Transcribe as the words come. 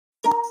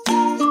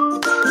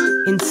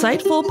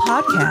Insightful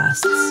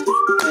podcasts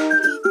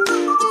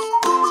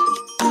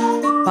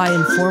by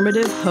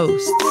informative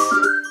hosts.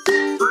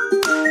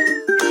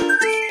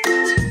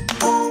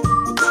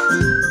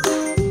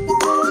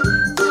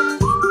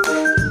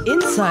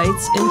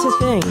 Insights into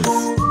Things,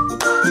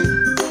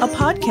 a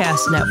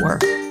podcast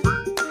network.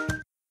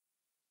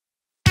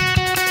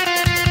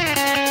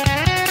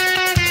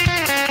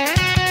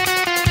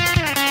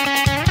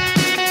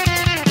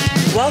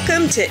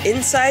 Welcome to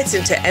Insights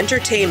into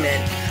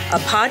Entertainment, a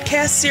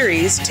podcast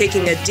series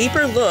taking a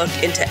deeper look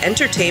into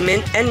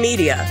entertainment and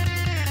media.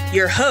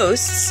 Your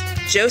hosts,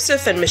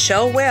 Joseph and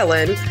Michelle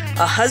Whalen,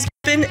 a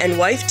husband and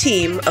wife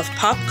team of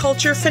pop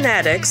culture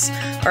fanatics,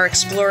 are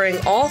exploring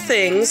all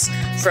things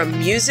from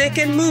music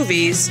and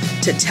movies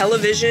to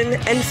television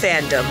and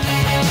fandom.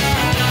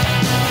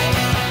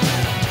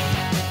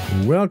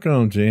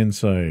 Welcome to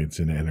Insights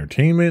in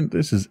Entertainment.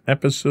 This is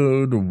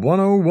episode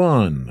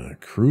 101,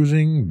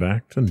 Cruising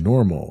Back to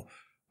Normal.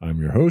 I'm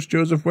your host,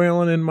 Joseph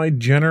Whalen, and my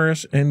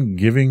generous and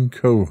giving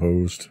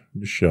co-host,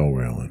 Michelle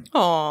Whalen.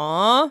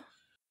 Aww.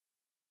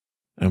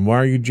 And why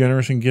are you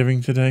generous and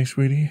giving today,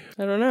 sweetie?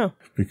 I don't know.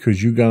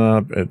 Because you got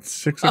up at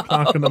 6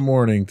 o'clock in the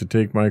morning to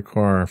take my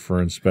car for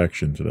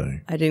inspection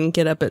today. I didn't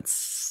get up at...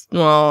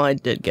 Well, I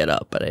did get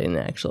up, but I didn't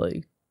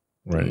actually...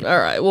 Right. All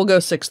right, we'll go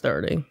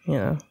 6:30.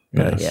 Yeah.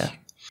 Yes. Yeah.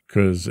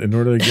 Because in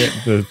order to get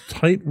the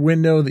tight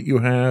window that you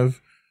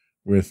have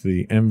with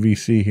the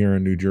MVC here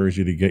in New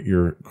Jersey to get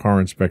your car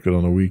inspected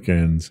on the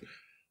weekends,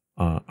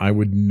 I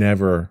would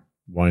never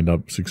wind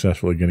up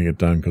successfully getting it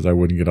done because I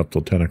wouldn't get up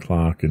till 10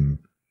 o'clock. And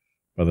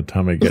by the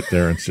time I get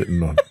there and sit in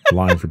the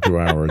line for 2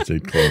 hours,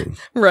 they'd close.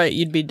 Right,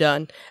 you'd be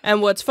done.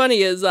 And what's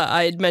funny is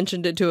I had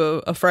mentioned it to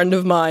a friend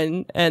of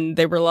mine, and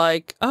they were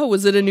like, oh,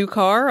 was it a new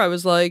car? I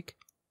was like,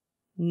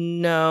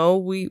 no,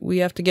 we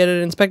have to get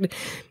it inspected.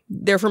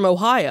 They're from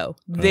Ohio.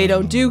 They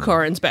don't do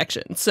car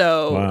inspections.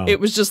 So It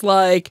was just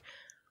like,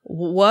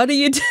 what do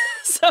you do?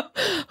 So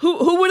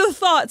who would have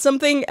thought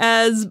something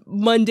as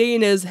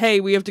mundane as, hey,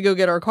 we have to go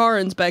get our car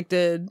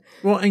inspected?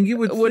 Well, and you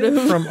would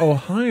think from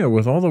Ohio,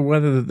 with all the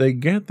weather that they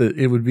get, that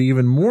it would be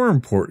even more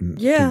important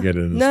to get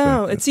it inspected.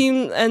 No, it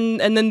seemed, and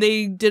then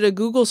they did a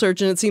Google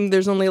search, and it seemed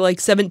there's only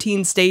like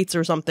 17 states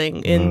or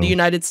something in the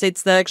United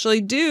States that actually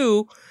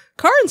do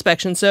car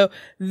inspection. So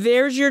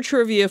there's your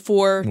trivia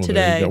for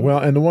today. Well,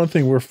 and the one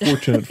thing we're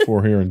fortunate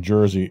for here in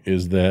Jersey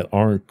is that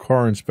our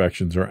car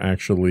inspections are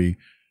actually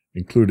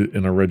included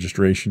in our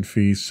registration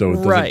fees, so it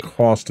doesn't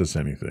cost us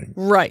anything.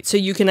 Right. So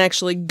you can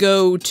actually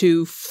go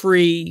to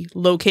free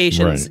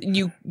locations.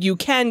 Right. You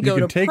can go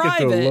to take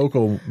private. It to a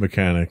local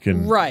mechanic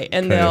and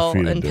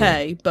and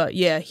pay. But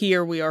yeah,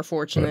 here we are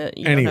fortunate.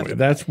 Anyway,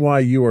 that's why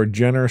you are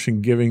generous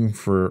and giving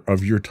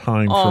of your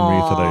time for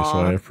me today. So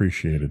I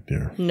appreciate it,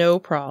 dear. No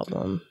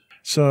problem.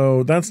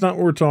 So that's not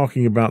what we're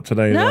talking about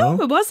today, though.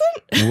 No, it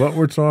wasn't. What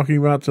we're talking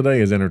about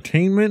today is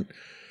entertainment.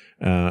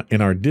 In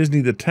our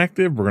Disney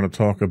Detective, we're going to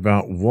talk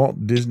about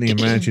Walt Disney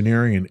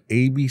Imagineering and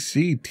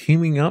ABC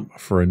teaming up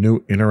for a new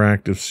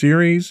interactive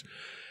series,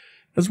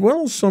 as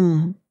well as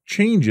some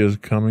changes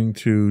coming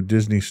to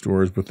Disney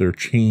stores with their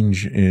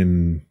change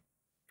in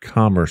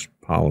commerce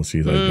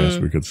policies, I guess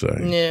we could say.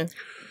 Yeah.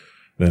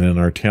 Then in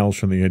our Tales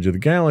from the Edge of the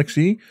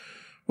Galaxy,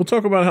 we'll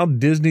talk about how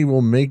Disney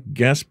will make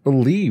guests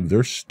believe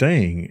they're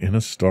staying in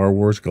a Star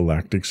Wars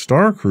Galactic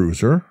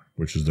Starcruiser,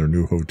 which is their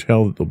new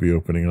hotel that they'll be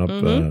opening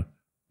up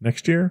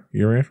next year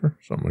after,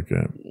 something like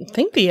that. I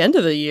think the end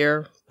of the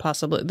year,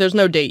 possibly. There's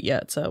no date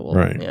yet, so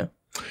yeah.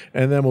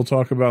 And then we'll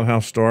talk about how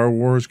Star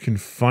Wars can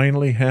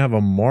finally have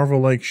a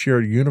Marvel-like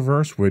shared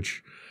universe,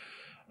 which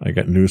I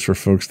got news for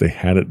folks. They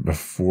had it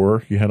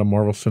before you had a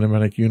Marvel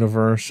Cinematic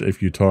Universe if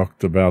you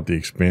talked about the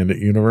expanded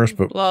universe,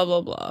 but blah,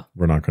 blah, blah.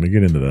 We're not going to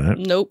get into that.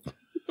 Nope.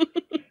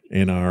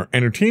 In our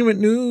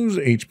entertainment news,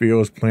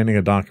 HBO is planning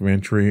a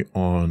documentary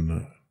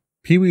on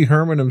Pee Wee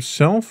Herman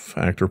himself,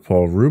 actor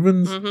Paul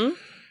Reubens.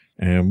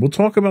 And we'll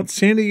talk about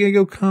San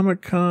Diego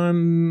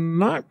Comic-Con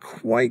not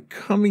quite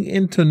coming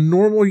into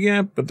normal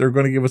yet, but they're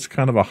going to give us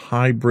kind of a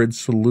hybrid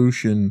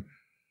solution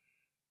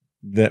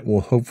that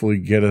will hopefully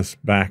get us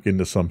back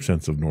into some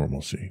sense of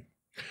normalcy.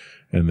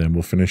 And then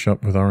we'll finish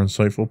up with our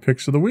insightful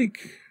picks of the week.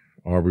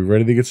 Are we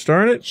ready to get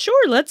started?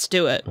 Sure, let's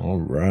do it. All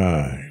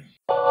right.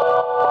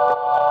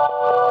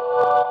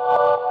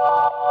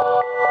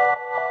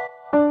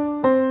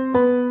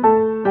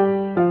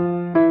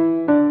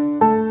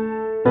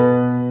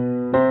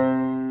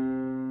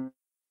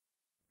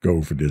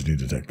 Go for Disney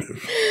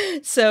Detective.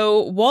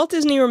 So, Walt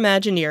Disney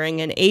Imagineering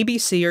and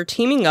ABC are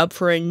teaming up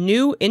for a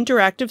new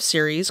interactive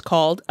series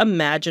called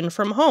Imagine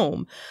from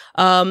Home.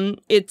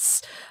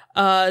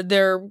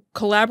 They're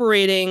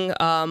collaborating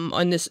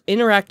on this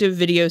interactive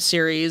video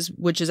series,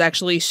 which is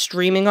actually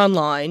streaming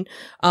online.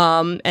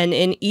 And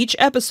in each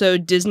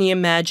episode, Disney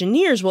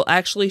Imagineers will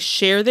actually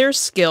share their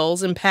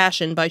skills and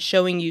passion by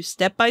showing you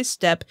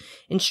step-by-step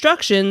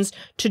instructions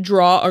to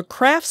draw or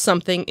craft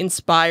something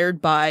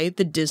inspired by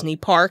the Disney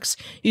parks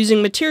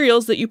using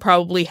materials that you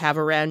probably have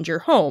around your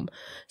home.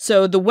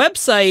 So the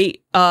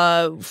website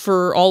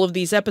for all of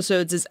these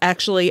episodes is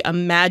actually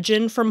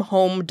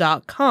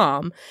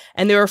imaginefromhome.com.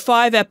 And there are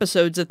 5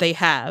 episodes that they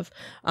have.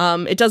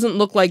 It doesn't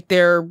look like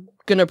they're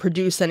going to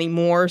produce any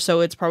more,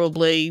 so it's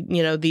probably,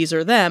 these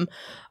are them.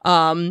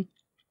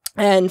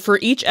 And for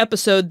each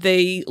episode,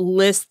 they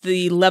list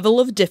the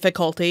level of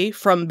difficulty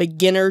from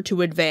beginner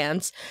to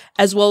advanced,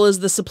 as well as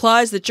the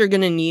supplies that you're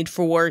going to need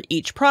for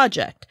each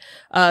project.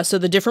 So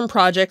the different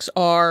projects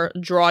are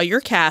draw your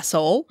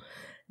castle.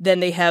 Then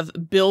they have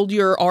build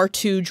your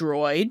R2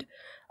 droid,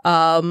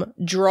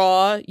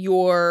 draw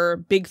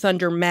your Big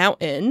Thunder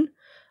Mountain,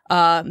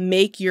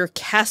 make your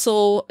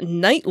castle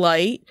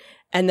nightlight,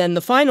 and then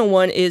the final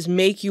one is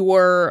make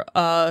your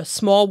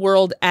small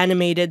world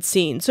animated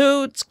scene.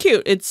 So it's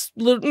cute. It's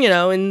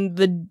in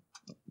the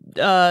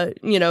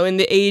in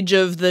the age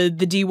of the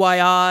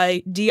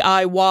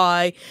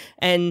DIY,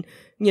 and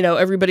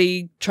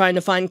everybody trying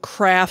to find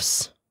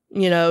crafts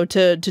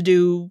to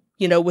do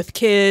with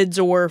kids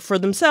or for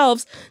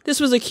themselves. This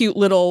was a cute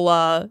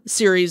little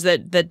series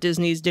that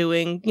Disney's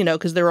doing,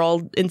 because they're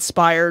all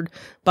inspired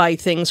by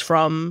things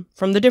from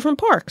the different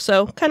parks.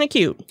 So kind of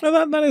cute.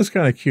 Well, that is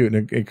kind of cute.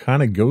 And it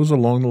kind of goes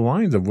along the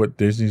lines of what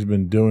Disney's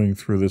been doing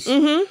through this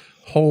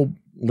whole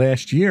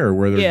last year,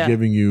 where they're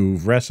giving you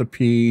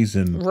recipes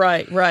and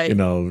right,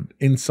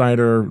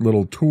 insider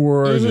little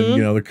tours, and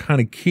they're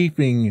kind of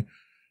keeping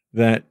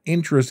that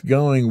interest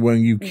going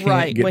when you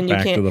can't get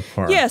back to the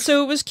park. Yeah,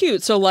 so it was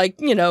cute. So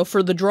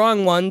for the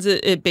drawing ones,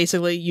 it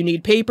basically, you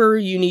need paper,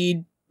 you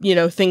need,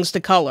 things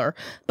to color.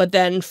 But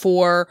then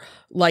for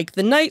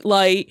the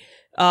nightlight,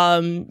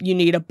 you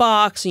need a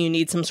box, and you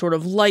need some sort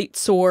of light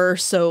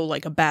source. So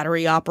like a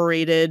battery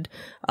operated,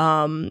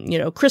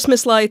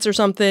 Christmas lights or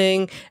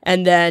something.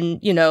 And then,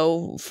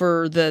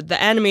 for the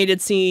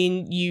animated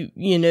scene, you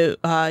need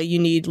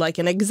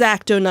an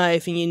X-Acto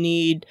knife, and you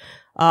need,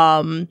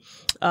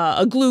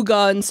 a glue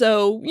gun.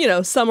 So,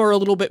 some are a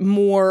little bit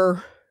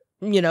more,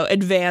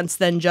 advanced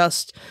than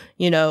just,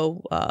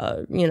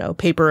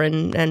 paper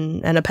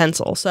and a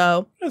pencil.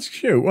 So that's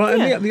cute. Well,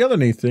 and the other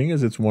neat thing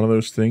is it's one of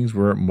those things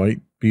where it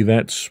might be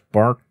that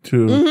spark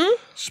to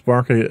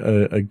spark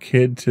a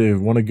kid to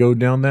want to go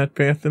down that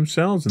path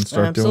themselves and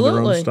start doing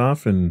their own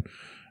stuff and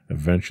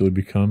eventually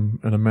become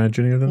an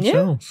Imagineer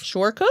themselves. Yeah,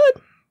 sure could.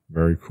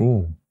 Very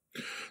cool.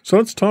 So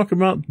let's talk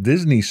about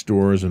Disney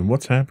stores and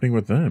what's happening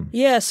with them.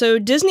 Yeah, so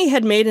Disney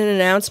had made an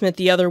announcement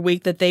the other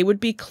week that they would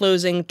be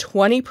closing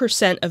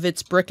 20% of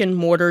its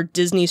brick-and-mortar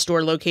Disney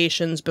store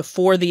locations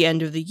before the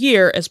end of the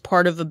year as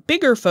part of a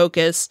bigger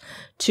focus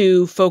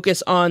to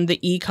focus on the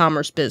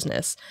e-commerce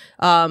business.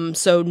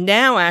 So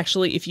now,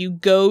 actually, if you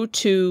go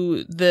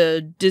to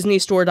the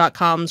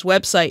DisneyStore.com's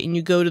website and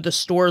you go to the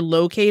store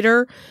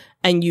locator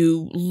and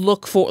you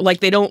look for,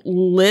 they don't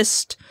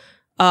list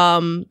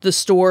the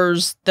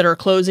stores that are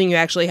closing. You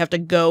actually have to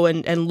go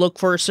and look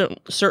for a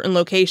certain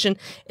location.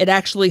 It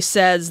actually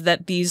says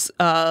that these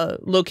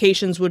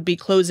locations would be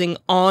closing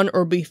on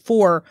or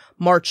before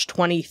March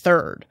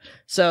 23rd.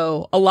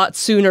 So a lot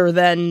sooner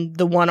than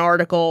the one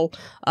article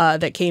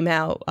that came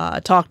out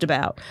talked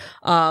about.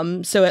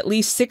 So at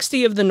least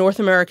 60 of the North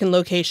American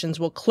locations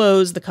will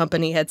close, the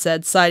company had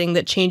said, citing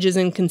that changes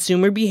in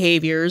consumer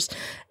behaviors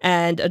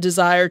and a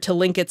desire to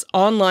link its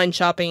online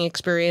shopping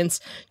experience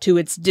to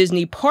its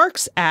Disney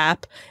Parks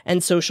app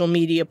and social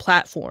media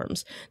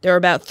platforms. There are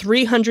about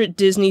 300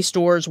 Disney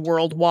stores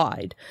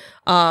worldwide.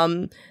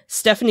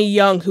 Stephanie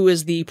Young, who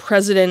is the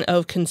president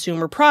of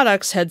consumer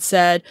products, had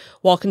said,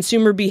 while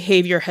consumer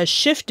behavior has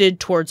shifted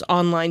towards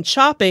online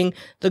shopping,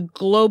 the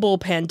global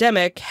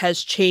pandemic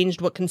has changed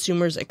what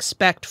consumers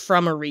expect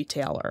from a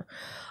retailer.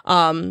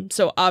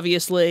 So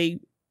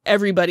obviously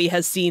everybody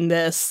has seen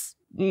this,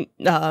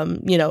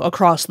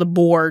 across the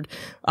board,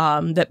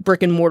 that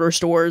brick and mortar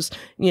stores,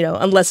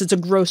 unless it's a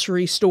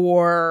grocery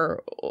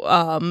store,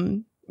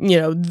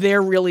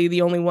 they're really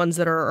the only ones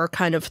that are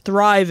kind of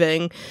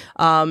thriving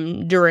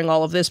during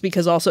all of this,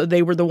 because also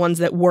they were the ones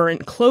that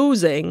weren't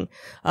closing,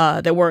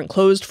 that weren't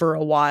closed for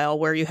a while,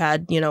 where you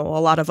had, a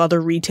lot of other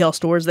retail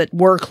stores that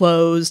were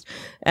closed,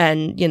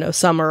 and,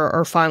 some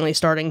are finally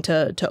starting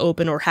to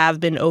open or have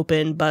been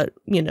open, but,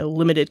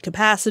 limited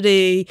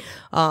capacity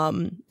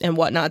and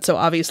whatnot. So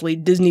obviously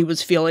Disney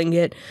was feeling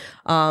it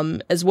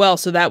as well.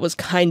 So that was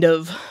kind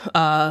of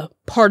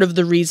part of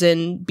the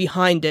reason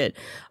behind it.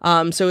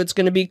 So it's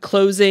going to be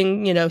closing,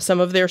 some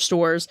of their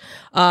stores.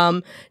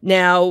 Now,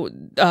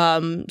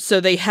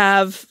 so they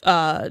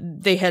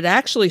had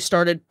actually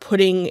started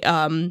putting,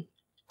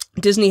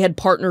 Disney had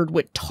partnered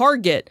with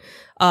Target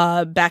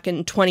back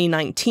in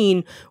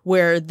 2019,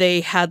 where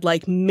they had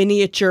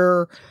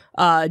miniature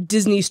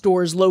Disney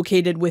stores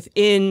located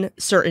within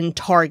certain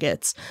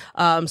Targets.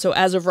 So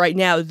as of right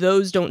now,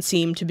 those don't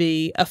seem to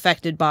be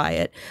affected by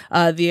it.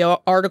 The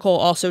article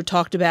also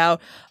talked about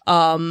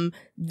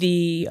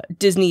the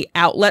Disney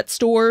outlet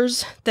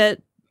stores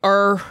that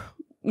are,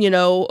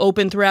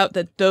 open throughout,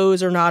 that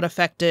those are not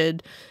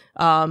affected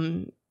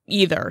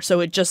either. So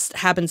it just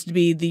happens to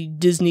be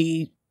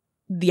the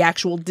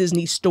actual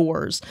Disney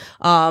stores.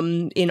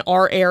 In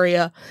our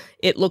area,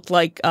 it looked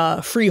like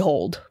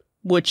Freehold,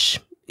 which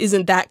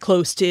isn't that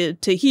close to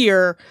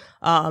here,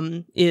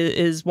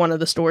 is one of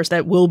the stores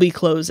that will be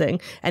closing.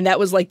 And that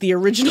was like the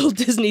original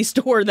Disney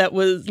store that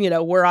was,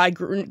 where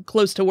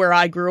close to where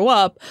I grew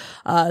up.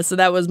 So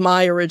that was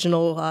my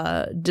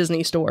original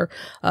Disney store.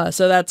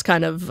 So that's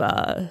kind of,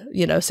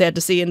 sad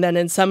to see. And then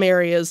in some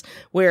areas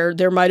where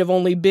there might have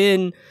only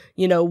been,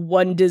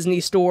 one Disney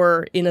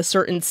store in a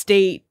certain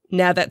state,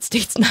 now that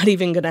state's not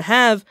even going to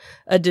have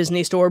a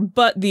Disney store.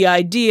 But the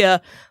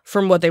idea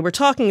from what they were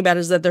talking about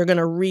is that they're going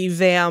to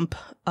revamp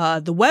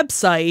the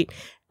website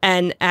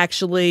and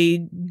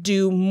actually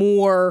do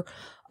more,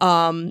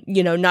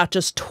 not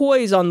just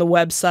toys on the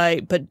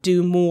website, but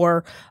do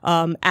more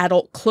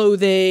adult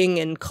clothing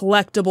and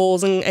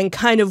collectibles and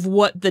kind of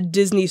what the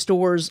Disney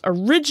stores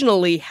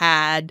originally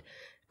had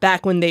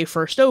back when they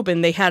first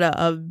opened. They had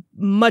a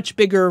much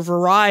bigger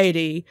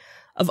variety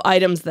of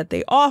items that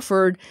they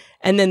offered,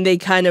 and then they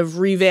kind of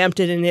revamped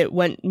it and it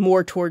went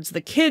more towards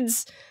the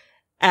kids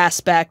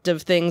aspect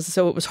of things.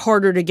 So it was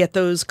harder to get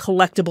those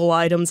collectible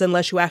items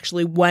unless you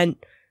actually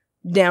went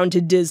down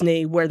to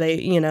Disney where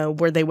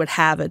they would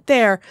have it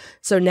there.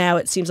 So now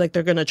it seems like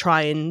they're going to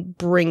try and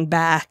bring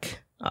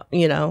back,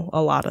 a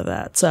lot of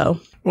that. So,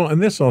 well,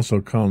 and this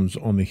also comes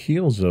on the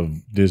heels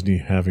of Disney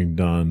having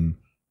done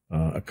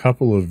a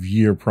couple of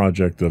year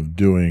project of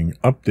doing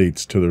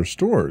updates to their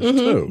stores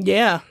too.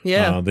 Yeah.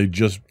 They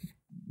just,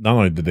 not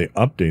only did they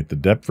update the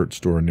Deptford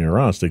store near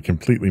us, they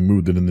completely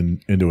moved it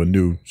into a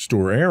new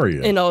store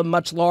area. In a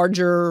much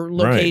larger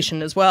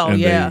location as well.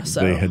 And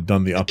so they had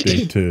done the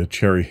update to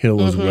Cherry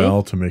Hill as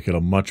well to make it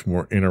a much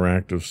more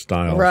interactive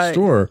style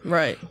store.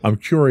 Right. I'm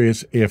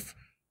curious if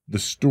the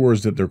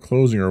stores that they're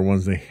closing are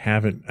ones they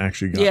haven't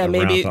actually gotten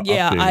around to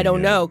updating I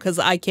don't yet. know, because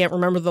I can't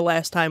remember the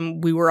last time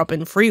we were up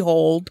in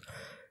Freehold.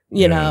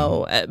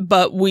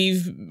 But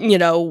we've,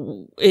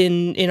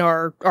 in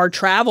our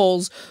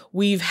travels,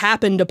 we've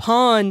happened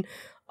upon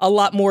a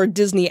lot more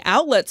Disney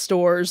outlet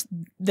stores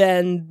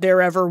than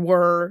there ever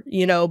were,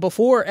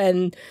 before.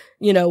 And,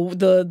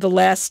 the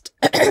last,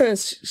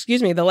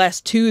 the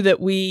last two that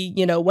we,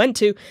 went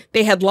to,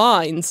 they had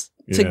lines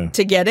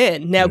to get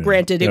in. Now,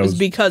 granted, it was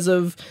because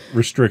of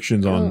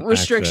restrictions on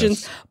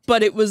access.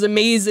 But it was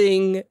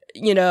amazing,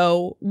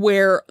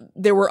 where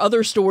there were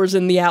other stores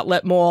in the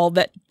outlet mall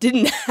that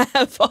didn't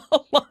have a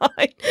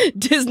line.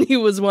 Disney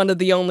was one of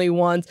the only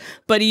ones.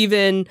 But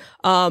even,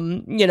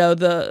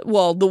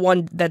 the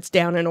one that's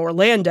down in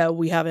Orlando,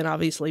 we haven't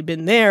obviously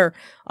been there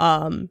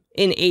in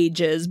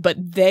ages, but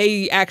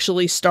they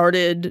actually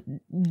started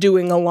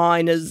doing a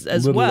line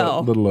as well.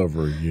 A little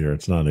over a year.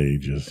 It's not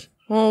ages.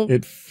 Well,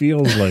 it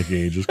feels like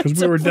ages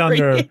because we were down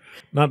there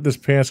not this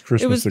past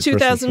Christmas. It was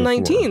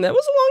 2019. That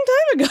was a long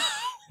time ago.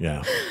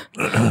 Yeah.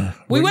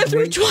 We went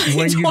through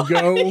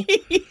 2020.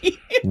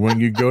 When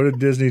you go to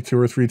Disney 2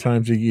 or 3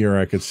 times a year,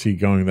 I could see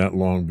going that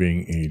long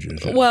being ages.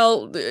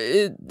 Well,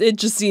 it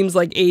just seems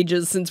like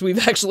ages since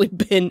we've actually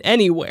been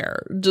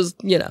anywhere.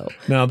 Just,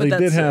 Now, they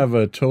did have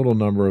a total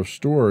number of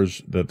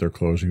stores that they're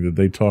closing. Did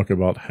they talk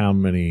about how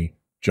many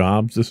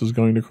jobs this is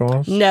going to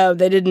cost? No,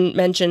 they didn't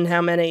mention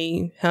how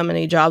many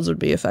jobs would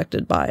be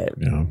affected by it.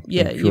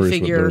 Yeah, you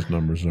figure what those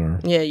numbers are.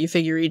 Yeah, you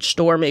figure each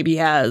store maybe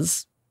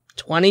has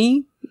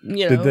 20.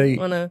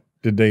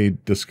 Did they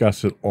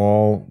discuss at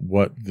all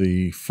what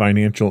the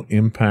financial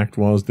impact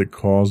was that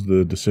caused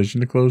the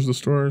decision to close the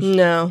stores?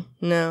 No.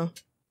 Yeah,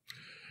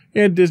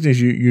 Disney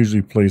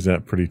usually plays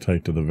that pretty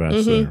tight to the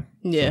vest there.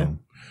 Yeah. So,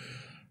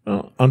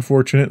 well,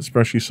 unfortunate,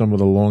 especially some of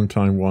the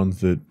longtime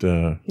ones that,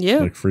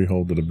 like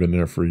Freehold, that have been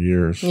there for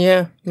years.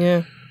 Yeah.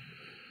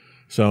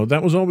 So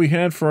that was all we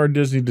had for our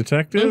Disney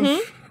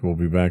Detective. We'll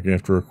be back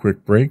after a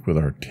quick break with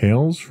our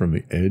Tales from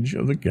the Edge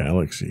of the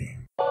Galaxy.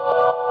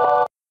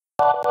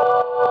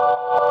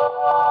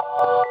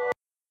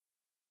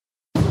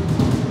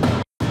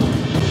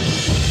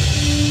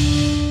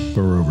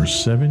 For over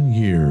 7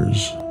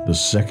 years, the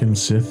Second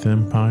Sith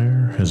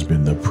Empire has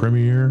been the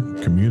premier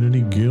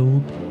community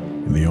guild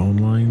in the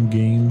online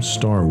game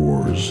Star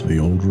Wars: The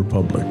Old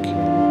Republic.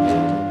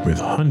 With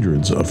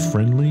hundreds of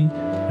friendly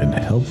and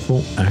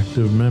helpful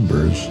active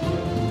members,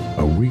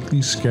 a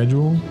weekly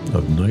schedule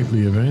of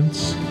nightly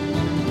events,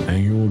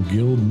 annual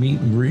guild meet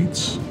and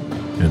greets,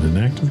 and an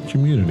active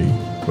community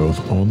both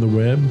on the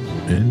web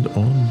and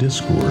on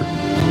Discord.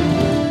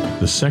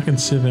 The Second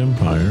Sith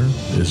Empire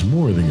is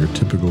more than your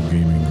typical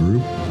gaming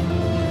group.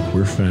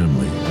 We're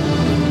family.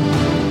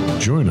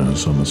 Join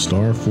us on the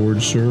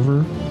Starforge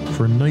server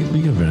for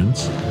nightly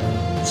events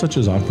such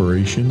as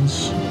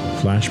operations,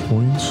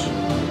 flashpoints,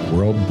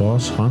 world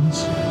boss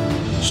hunts,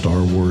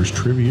 Star Wars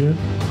trivia,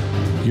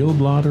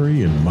 guild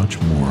lottery, and much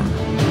more.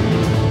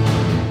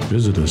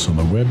 Visit us on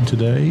the web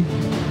today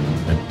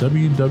at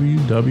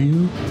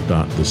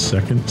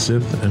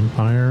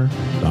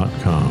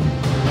www.thesecondsithempire.com.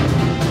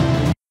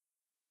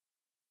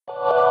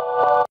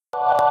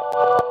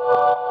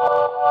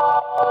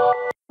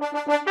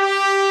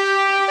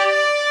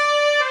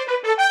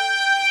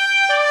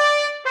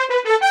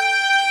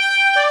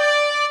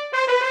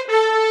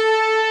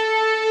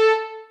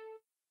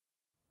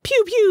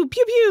 Pew, pew,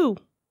 pew, pew.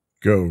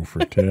 go for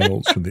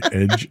Tales from the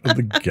Edge of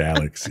the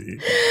Galaxy.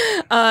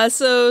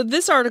 So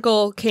this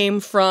article came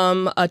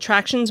from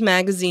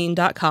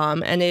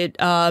attractionsmagazine.com, and it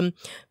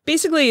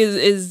basically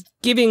is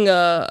giving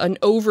an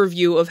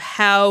overview of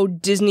how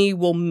Disney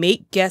will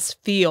make guests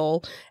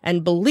feel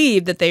and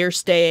believe that they are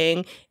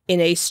staying in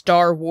a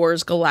Star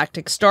Wars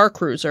Galactic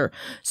Starcruiser.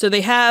 So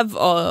they have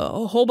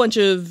a whole bunch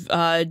of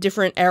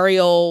different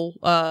aerial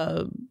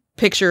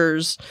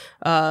pictures,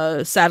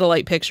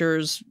 satellite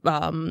pictures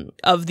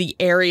of the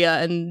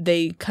area, and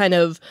they kind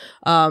of,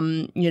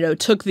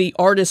 took the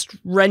artist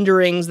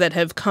renderings that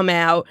have come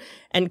out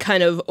and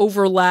kind of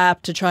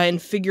overlap to try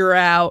and figure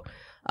out,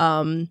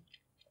 how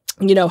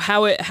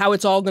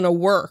it's all going to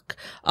work,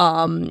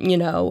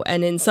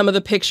 and in some of the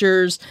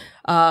pictures,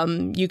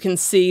 you can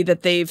see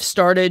that they've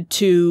started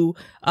to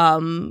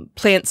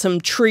plant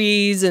some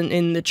trees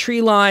in the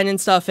tree line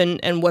and stuff.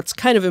 And what's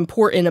kind of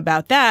important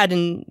about that,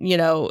 and,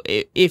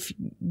 if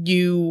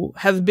you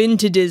have been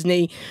to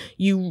Disney,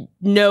 you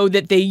know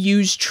that they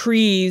use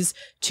trees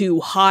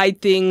to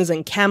hide things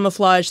and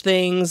camouflage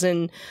things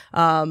and,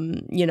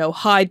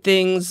 hide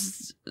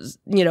things,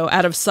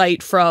 out of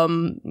sight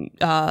from,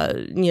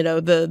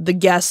 the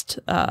guest,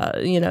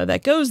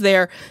 that goes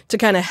there to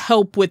kind of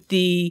help with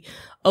the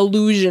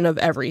illusion of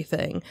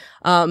everything.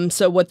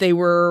 So what they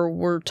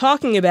were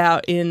talking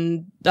about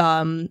in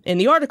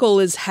the article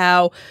is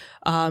how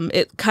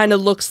it kind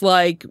of looks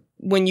like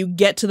when you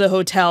get to the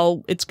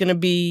hotel, it's going to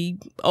be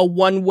a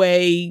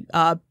one-way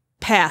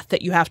path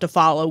that you have to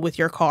follow with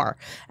your car,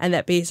 and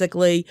that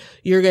basically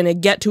you're going to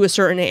get to a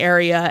certain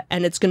area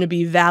and it's going to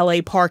be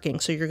valet parking.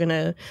 So you're going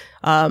to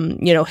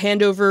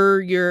hand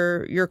over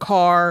your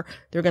car,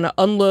 they're going to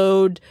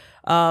unload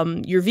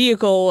your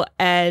vehicle,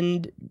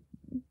 and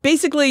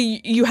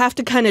basically you have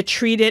to kind of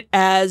treat it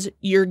as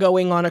you're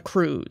going on a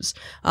cruise.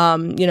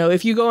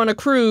 If you go on a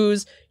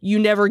cruise, you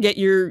never get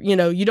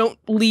you don't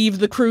leave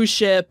the cruise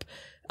ship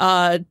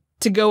to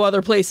go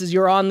other places.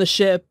 You're on the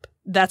ship.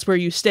 That's where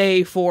you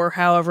stay for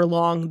however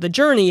long the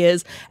journey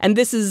is. And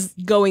this is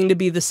going to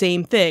be the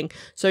same thing.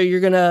 So you're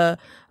going to,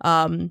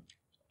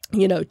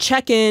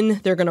 check in,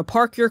 they're going to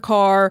park your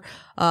car,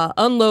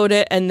 unload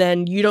it, and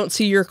then you don't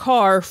see your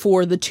car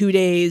for the 2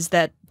 days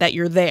that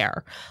you're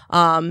there.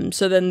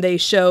 So then they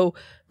show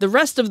the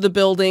rest of the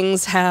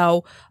buildings,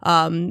 how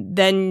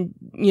then,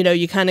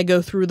 you kind of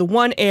go through the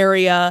one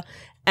area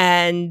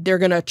and they're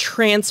going to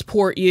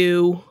transport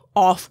you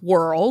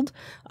off-world.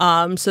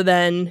 So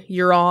then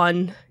you're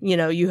on,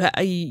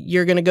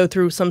 you're going to go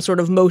through some sort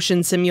of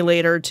motion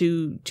simulator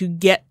to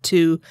get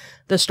to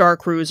the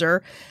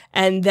Starcruiser.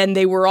 And then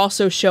they were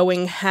also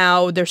showing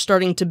how they're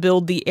starting to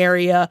build the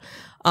area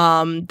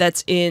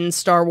that's in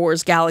Star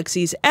Wars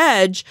Galaxy's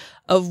Edge,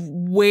 of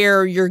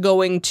where you're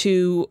going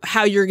to,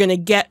 how you're going to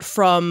get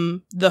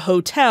from the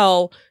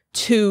hotel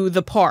to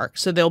the park.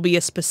 So there'll be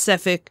a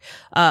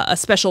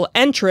special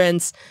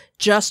entrance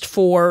just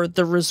for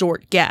the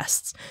resort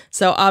guests.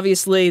 So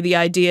obviously the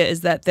idea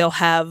is that they'll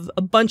have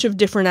a bunch of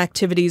different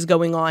activities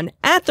going on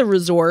at the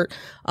resort,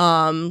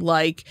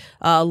 like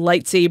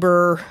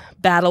lightsaber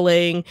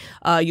battling.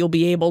 You'll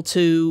be able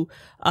to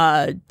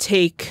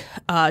take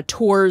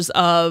tours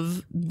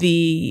of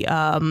the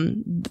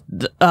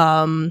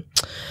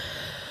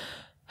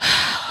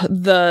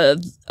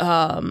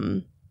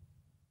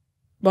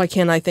why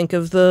can't I think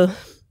of the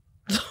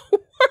word?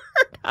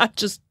 I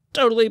just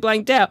totally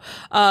blanked out.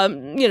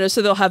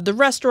 So they'll have the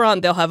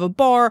restaurant, they'll have a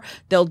bar,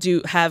 they'll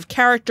have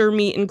character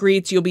meet and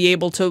greets. You'll be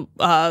able to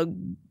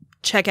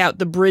check out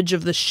the bridge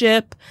of the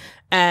ship,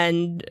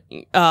 and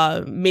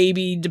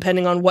maybe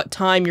depending on what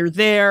time you're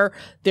there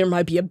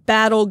might be a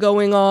battle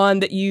going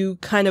on that you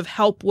kind of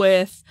help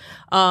with.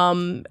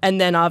 And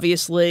then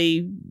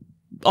obviously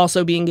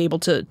also being able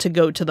to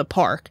go to the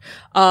park.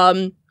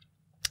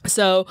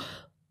 So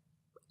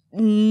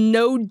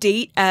no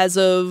date as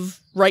of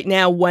right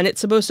now when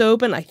it's supposed to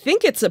open. I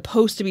think it's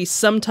supposed to be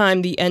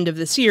sometime the end of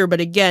this year, but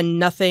again,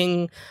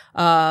 nothing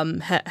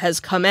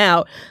has come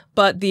out.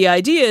 But the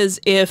idea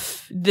is,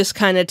 if this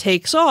kind of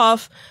takes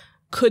off,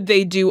 could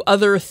they do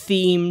other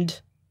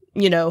themed,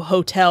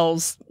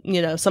 hotels,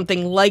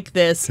 something like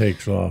this?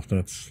 Takes off.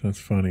 That's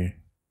funny.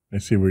 I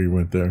see where you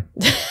went there.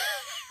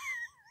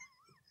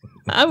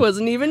 I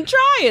wasn't even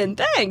trying.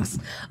 Thanks.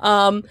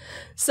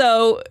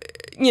 So,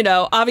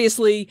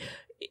 obviously,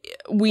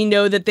 we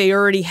know that they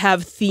already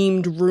have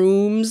themed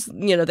rooms.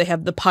 They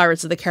have the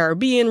Pirates of the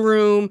Caribbean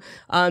room.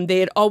 They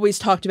had always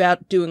talked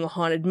about doing a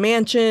Haunted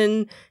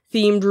Mansion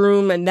themed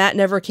room, and that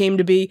never came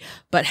to be.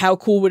 But how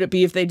cool would it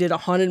be if they did a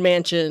Haunted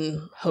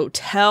Mansion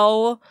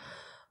hotel,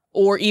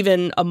 or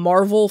even a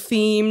Marvel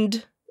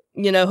themed,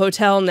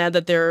 hotel, now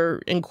that they're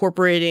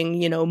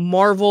incorporating,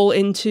 Marvel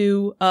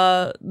into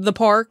the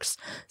parks.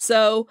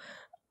 So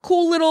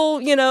cool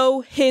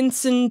little,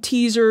 hints and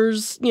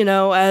teasers,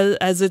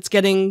 as it's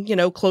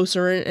getting,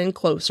 closer and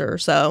closer.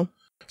 So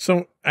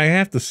I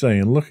have to say,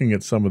 in looking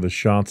at some of the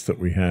shots that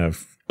we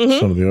have,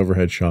 some of the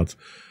overhead shots,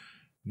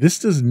 this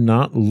does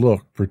not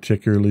look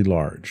particularly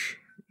large.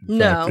 In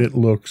fact, it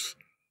looks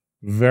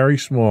very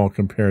small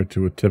compared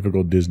to a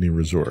typical Disney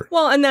resort.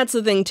 Well, and that's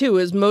the thing, too,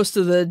 is most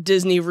of the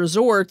Disney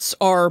resorts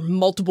are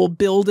multiple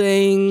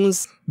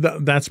buildings.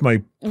 That's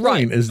my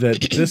point, is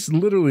that this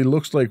literally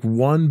looks like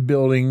one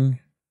building.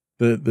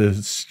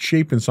 The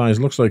shape and size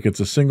looks like it's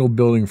a single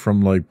building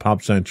from like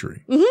Pop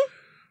Century.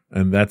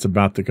 And that's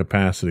about the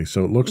capacity.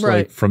 So it looks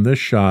like from this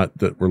shot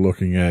that we're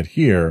looking at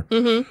here,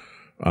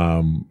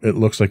 it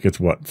looks like it's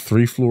what,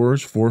 3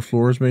 floors, 4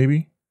 floors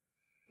maybe?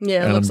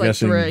 Yeah, it looks like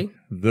 3.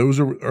 Those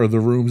are the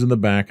rooms in the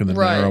back in the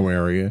narrow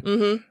area.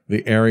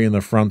 The area in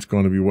the front's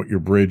going to be what your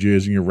bridge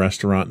is and your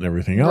restaurant and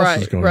everything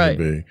else is going to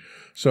be.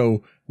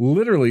 So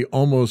literally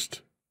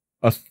almost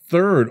a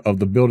third of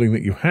the building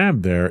that you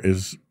have there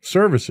is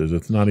services.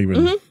 It's not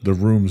even the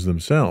rooms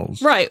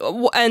themselves. Right.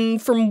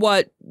 And from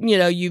what,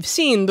 you've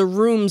seen, the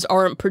rooms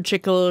aren't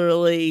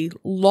particularly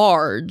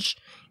large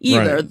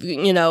either.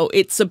 Right.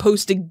 It's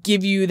supposed to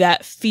give you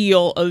that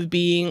feel of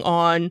being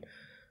on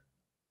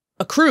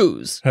a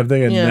cruise. Have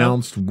they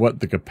announced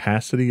what the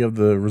capacity of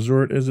the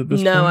resort is at this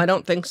point? No, I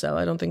don't think so.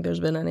 I don't think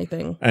there's been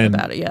anything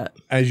about it yet.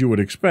 As you would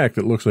expect,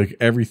 it looks like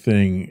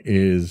everything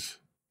is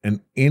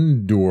an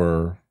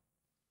indoor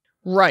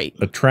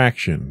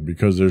attraction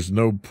because there's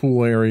no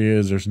pool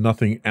areas, there's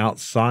nothing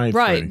outside.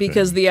 Right,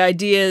 because the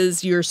idea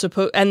is you're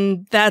supposed,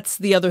 and that's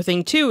the other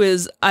thing too,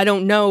 is I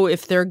don't know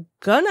if they're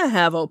gonna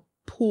have a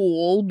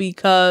pool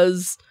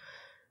because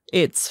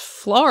it's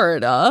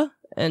Florida.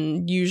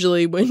 And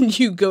usually when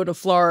you go to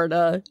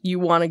Florida, you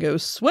want to go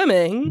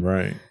swimming.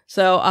 Right.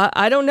 So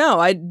I don't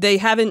know. They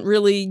haven't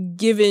really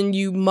given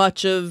you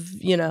much of,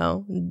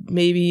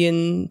 maybe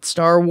in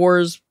Star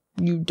Wars,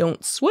 you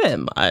don't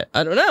swim. I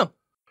don't know.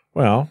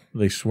 Well,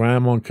 they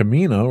swam on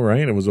Camino,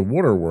 right? It was a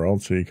water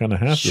world, so you kind of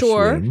have to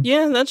swim.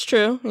 Yeah, that's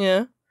true.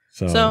 Yeah.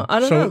 So I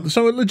don't know.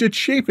 So it's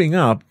shaping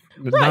up,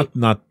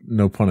 not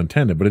no pun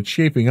intended, but it's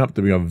shaping up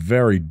to be a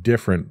very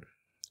different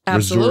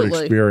resort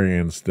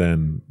experience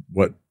than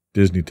what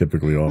Disney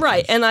typically offers.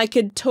 Right, and I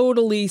could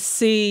totally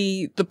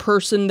see the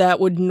person that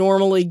would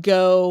normally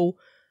go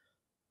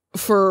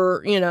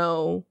for,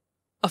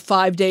 a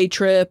 5-day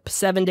trip,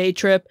 7-day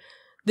trip.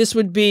 This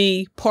would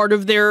be part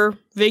of their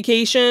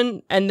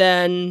vacation, and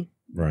then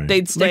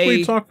they'd stay. Like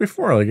we talked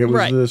before, like it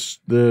was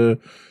the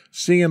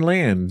sea and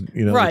land,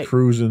 the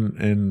cruise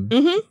and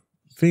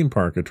theme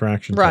park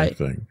attraction type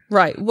thing.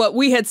 Right. What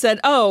we had said,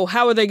 how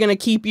are they going to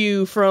keep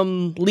you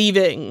from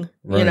leaving?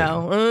 Right.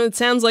 It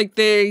sounds like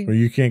Well,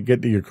 you can't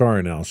get to your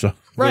car now, so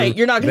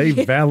you're not going to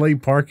They valet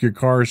park your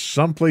car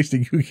someplace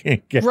that you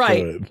can't get to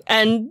it.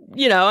 And,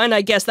 and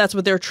I guess that's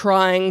what they're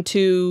trying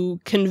to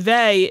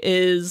convey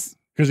is...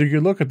 Because if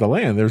you look at the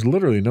land, there's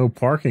literally no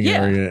parking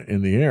area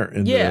in the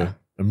the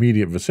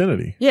immediate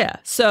vicinity. Yeah.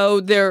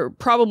 So they're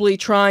probably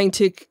trying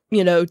to,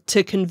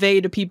 to convey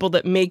to people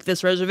that make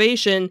this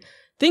reservation,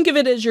 think of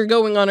it as you're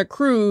going on a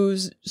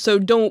cruise, so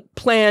don't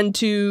plan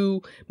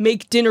to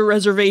make dinner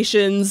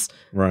reservations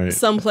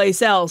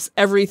someplace else.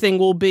 Everything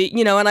will be,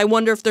 and I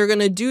wonder if they're going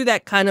to do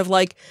that kind of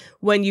like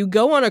when you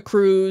go on a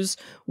cruise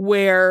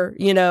where,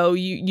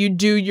 you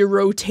do your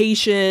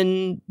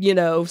rotation,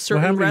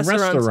 certain how many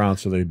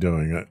restaurants are they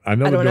doing? I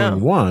know they're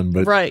doing one,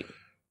 but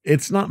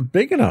it's not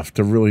big enough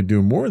to really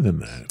do more than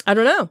that. I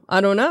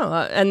don't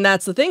know. And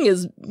that's the thing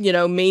is,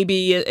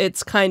 maybe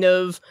it's kind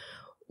of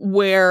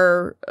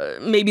where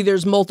maybe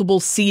there's multiple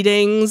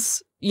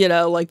seatings,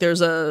 like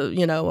there's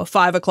a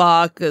 5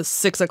 o'clock, a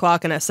 6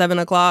 o'clock, and a 7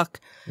 o'clock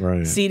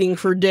seating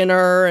for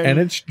dinner. And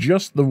it's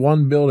just the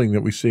one building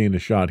that we see in the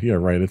shot here,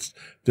 right?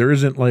 There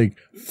isn't like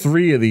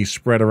 3 of these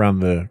spread around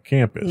the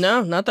campus.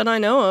 No, not that I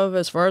know of.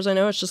 As far as I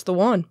know, it's just the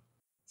one.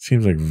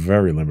 Seems like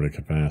very limited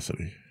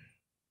capacity.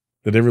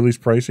 Did they release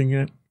pricing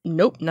yet?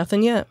 Nope,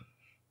 nothing yet.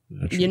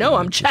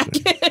 I'm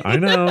checking. I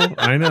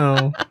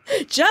know.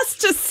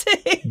 Just to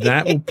see.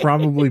 That will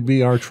probably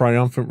be our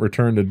triumphant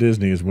return to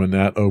Disney is when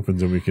that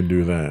opens and we can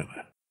do that.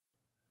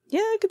 Yeah,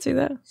 I could see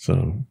that.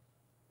 So,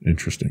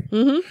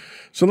 interesting.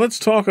 So let's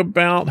talk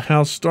about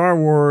how Star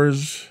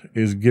Wars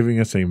is giving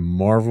us a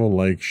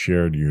Marvel-like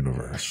shared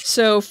universe.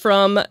 So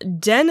from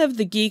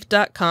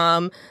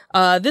denofthegeek.com,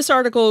 this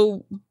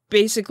article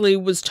basically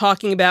was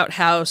talking about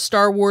how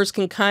Star Wars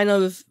can kind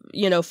of,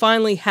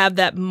 finally have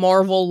that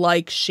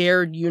Marvel-like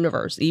shared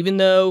universe, even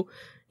though,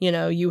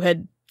 you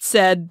had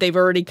said they've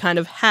already kind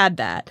of had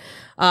that.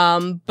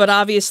 But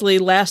obviously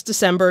last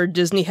December,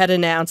 Disney had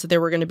announced that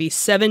there were going to be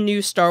 7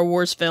 new Star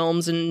Wars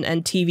films and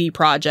TV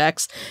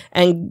projects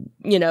and,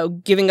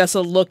 giving us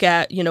a look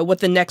at, what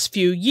the next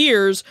few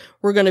years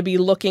were going to be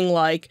looking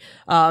like,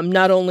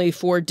 not only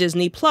for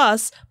Disney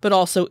Plus, but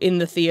also in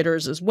the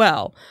theaters as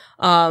well.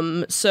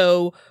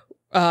 So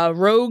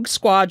Rogue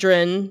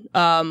Squadron,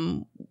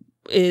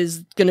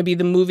 is going to be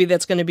the movie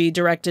that's going to be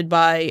directed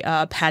by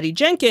Patty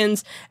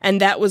Jenkins,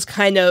 and that was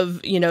kind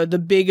of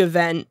the big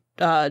event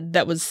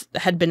that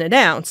had been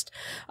announced.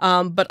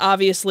 But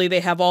obviously they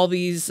have all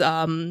these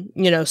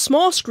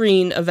small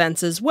screen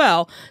events as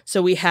well.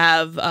 So we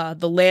have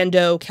the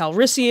Lando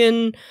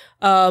Calrissian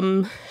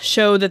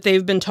show that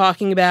they've been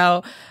talking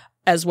about.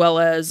 as well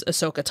as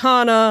Ahsoka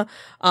Tano,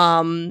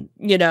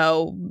 you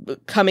know,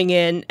 coming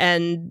in.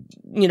 And,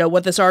 you know,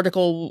 what this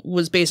article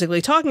was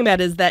basically talking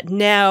about is that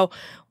now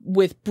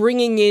with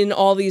bringing in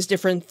all these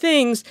different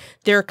things,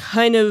 they're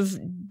kind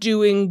of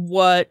doing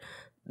what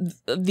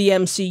the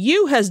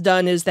MCU has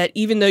done, is that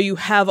even though you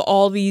have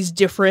all these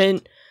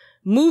different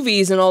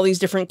movies and all these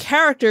different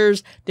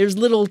characters, there's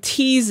little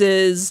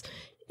teases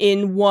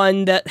in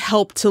one that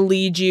help to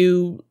lead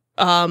you,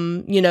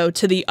 you know,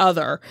 to the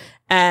other.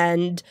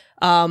 And,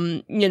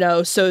 you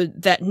know, so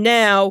that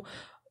now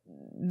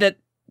that,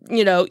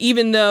 you know,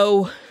 even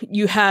though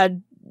you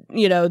had,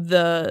 you know,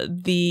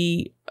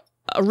 the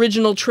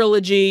original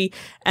trilogy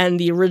and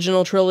the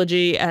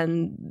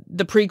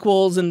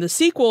prequels and the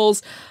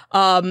sequels,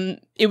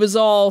 it was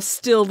all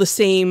still the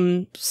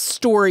same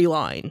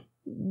storyline.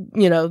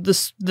 You know,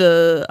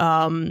 the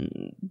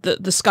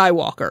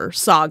Skywalker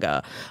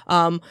saga,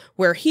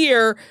 where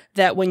here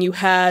that when you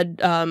had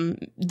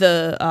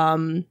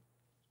the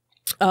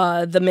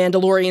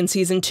Mandalorian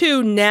season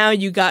 2, now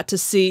you got to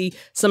see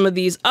some of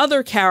these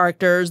other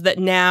characters that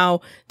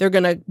now they're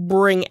gonna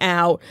bring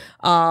out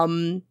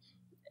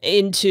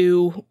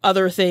into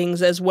other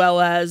things, as well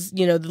as,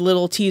 you know, the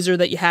little teaser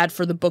that you had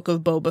for the Book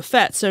of Boba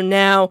Fett. So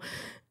now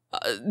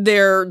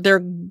they're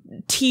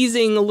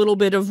teasing a little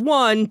bit of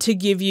one to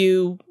give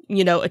you,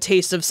 you know, a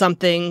taste of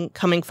something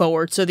coming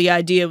forward. So the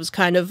idea was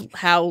kind of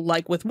how,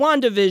 like with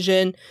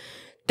WandaVision,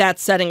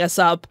 that's setting us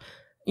up,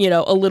 you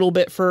know, a little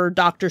bit for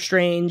Doctor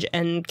Strange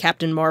and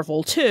Captain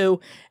Marvel too.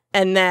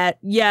 And that,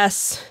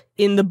 yes,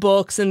 in the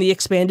books and the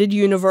expanded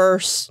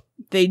universe,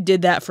 they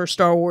did that for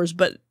Star Wars,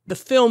 but the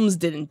films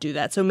didn't do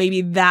that. So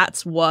maybe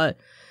that's what,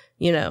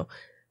 you know,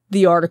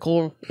 the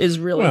article is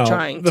really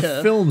trying to...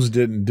 The films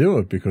didn't do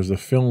it because the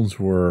films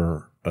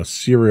were a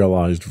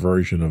serialized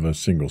version of a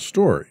single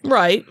story.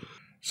 Right.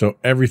 So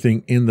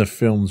everything in the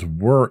films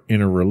were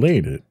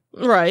interrelated.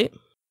 Right.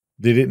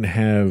 They didn't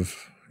have,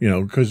 you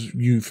know, because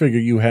you figure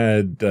you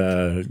had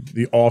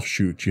the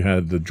offshoots. You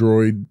had the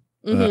droid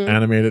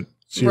animated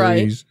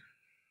series. Right.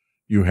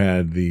 You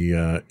had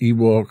the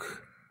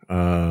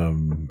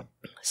Ewok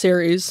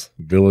series,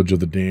 Village of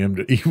the Damned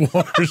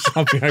Ewok or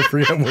something. I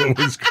forget what it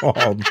was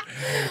called.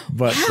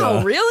 But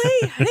wow,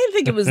 really? I didn't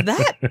think it was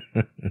that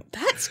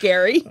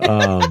scary.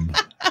 Yeah,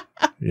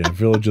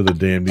 Village of the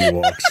Damned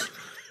Ewoks.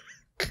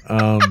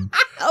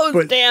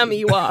 Those damn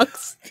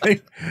Ewoks.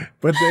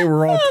 But they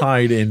were all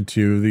tied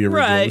into the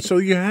original. Right. So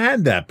you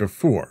had that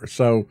before.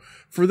 So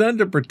for them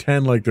to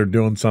pretend like they're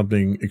doing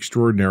something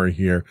extraordinary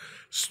here,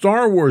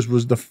 Star Wars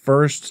was the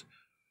first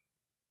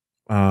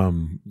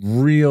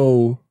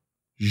real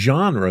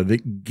genre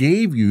that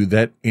gave you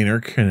that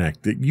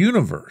interconnected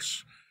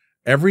universe.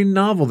 Every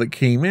novel that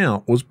came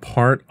out was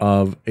part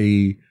of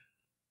a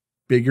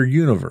bigger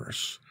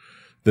universe.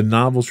 The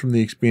novels from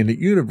the expanded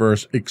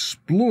universe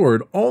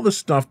explored all the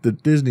stuff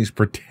that Disney's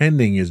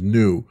pretending is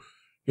new.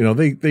 You know,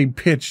 they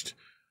pitched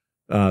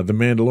The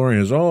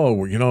Mandalorian as,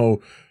 oh, you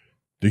know,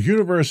 the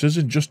universe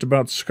isn't just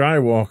about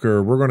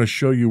Skywalker. We're going to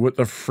show you what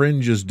the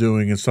Fringe is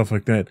doing and stuff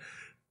like that.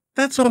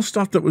 That's all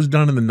stuff that was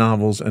done in the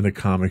novels and the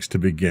comics to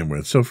begin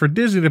with. So for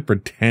Disney to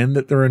pretend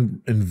that they're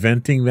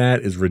inventing that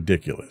is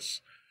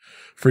ridiculous.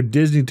 For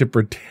Disney to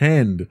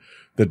pretend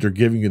that they're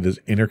giving you this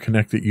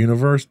interconnected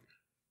universe,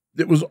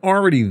 it was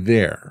already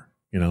there,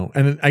 you know.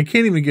 And I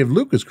can't even give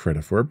Lucas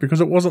credit for it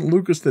because it wasn't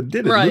Lucas that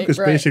did it. Right, Lucas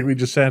basically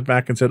just sat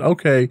back and said,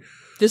 okay,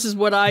 this is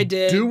what I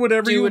did. Do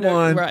whatever you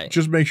want. Right.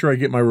 Just make sure I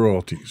get my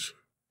royalties.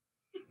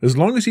 As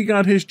long as he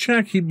got his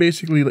check, he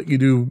basically let you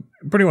do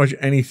pretty much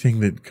anything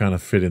that kind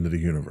of fit into the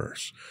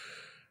universe.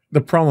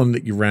 The problem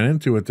that you ran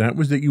into with that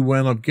was that you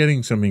wound up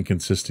getting some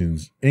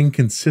inconsistencies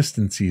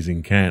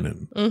in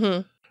canon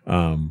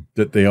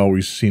that they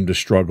always seem to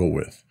struggle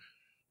with.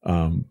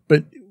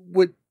 But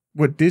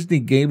what Disney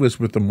gave us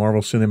with the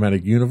Marvel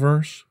Cinematic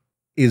Universe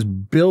is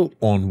built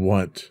on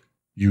what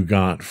you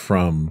got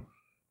from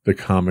the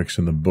comics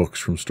and the books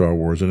from Star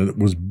Wars, and it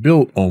was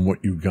built on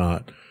what you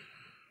got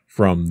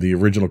from the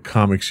original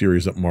comic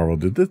series that Marvel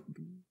did.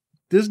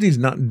 Disney's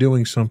not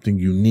doing something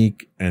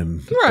unique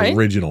and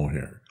original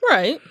here.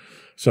 Right.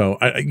 So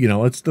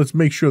let's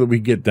make sure that we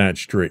get that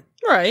straight.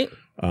 Right.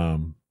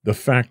 The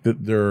fact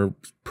that they're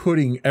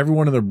putting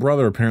everyone and their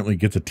brother apparently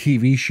gets a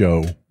TV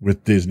show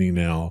with Disney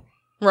now.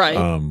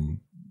 Right.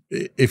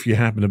 If you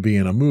happen to be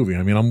in a movie.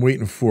 I mean, I'm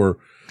waiting for,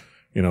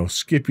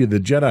 Skippy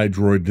the Jedi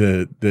droid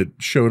that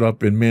showed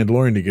up in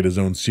Mandalorian to get his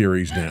own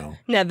series now.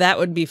 Now that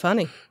would be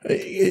funny.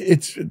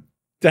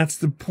 That's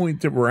the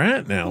point that we're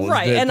at now.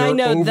 Right. And I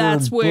know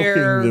that's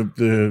where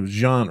the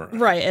genre.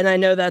 Right. And I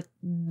know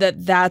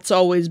that's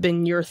always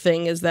been your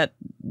thing, is that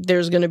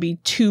there's going to be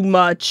too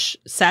much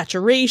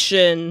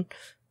saturation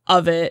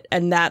of it.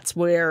 And that's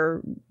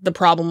where the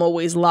problem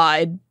always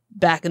lied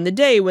back in the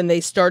day when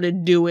they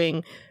started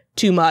doing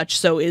too much.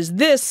 So is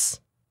this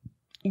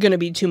going to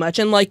be too much?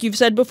 And like you've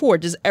said before,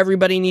 does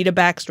everybody need a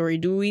backstory?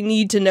 Do we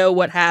need to know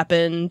what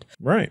happened?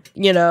 Right.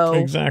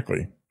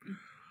 Exactly.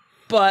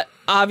 But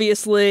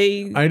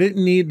obviously, I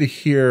didn't need to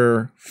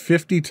hear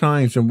 50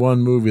 times in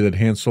one movie that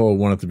Han Solo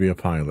wanted to be a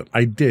pilot.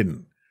 I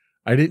didn't.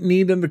 I didn't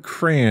need them to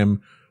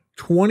cram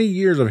 20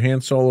 years of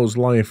Han Solo's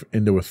life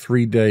into a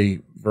 3-day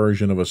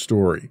version of a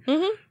story.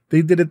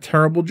 They did a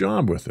terrible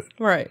job with it.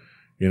 Right.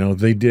 You know,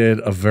 they did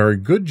a very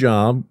good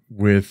job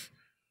with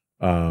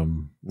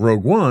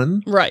Rogue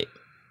One. Right.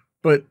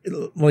 But,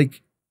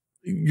 like,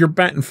 you're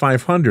batting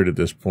 500 at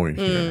this point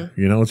here.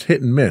 You know, it's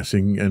hit and miss.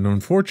 And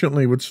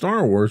unfortunately, with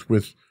Star Wars,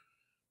 with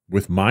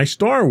my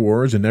Star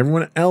Wars and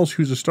everyone else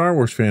who's a Star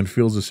Wars fan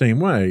feels the same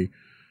way,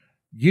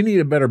 you need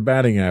a better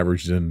batting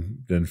average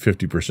than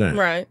 50%.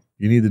 Right.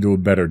 You need to do a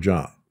better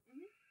job.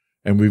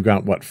 And we've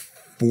got, what,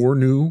 4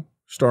 new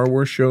Star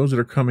Wars shows that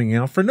are coming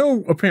out for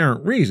no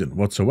apparent reason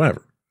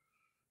whatsoever.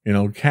 You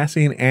know,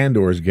 Cassian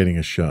Andor is getting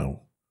a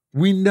show.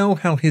 We know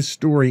how his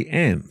story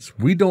ends.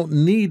 We don't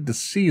need to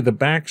see the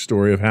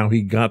backstory of how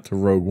he got to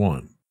Rogue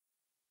One.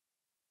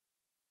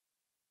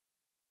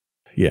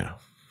 Yeah,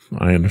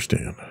 I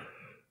understand.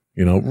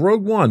 You know,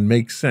 Rogue One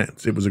makes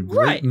sense. It was a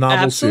great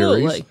novel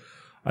series.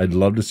 I'd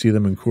love to see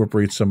them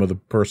incorporate some of the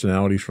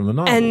personalities from the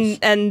novels.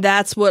 And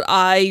that's what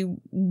I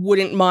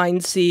wouldn't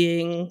mind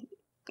seeing,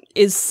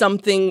 is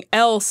something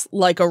else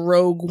like a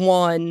Rogue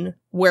One,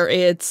 where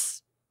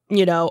it's,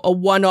 you know, a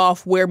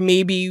one-off where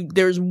maybe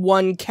there's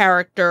one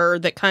character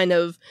that kind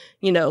of,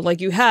 you know,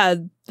 like you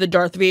had the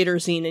Darth Vader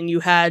scene and you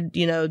had,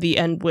 you know, the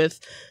end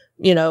with,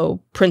 you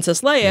know,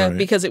 Princess Leia,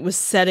 because it was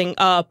setting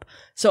up.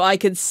 So I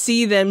could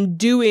see them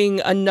doing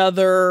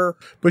another,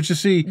 but you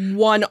see,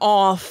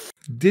 one-off.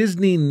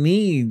 Disney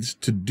needs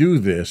to do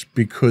this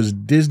because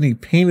Disney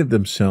painted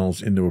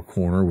themselves into a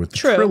corner with the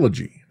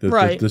trilogy,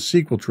 the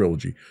sequel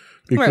trilogy,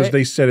 because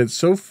they set it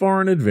so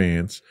far in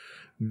advance.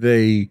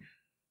 They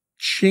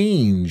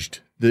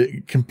changed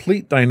the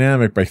complete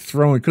dynamic by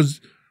throwing,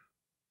 because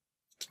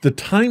the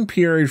time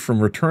period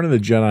from Return of the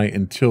Jedi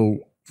until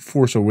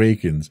Force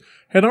Awakens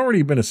had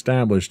already been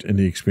established in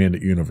the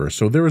expanded universe.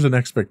 So there was an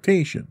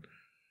expectation.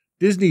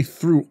 Disney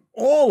threw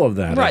all of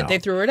that out. Right, they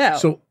threw it out.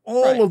 So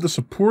all of the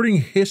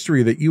supporting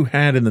history that you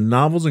had in the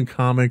novels and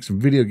comics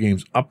and video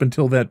games up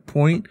until that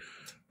point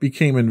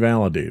became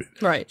invalidated.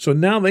 Right. So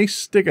now they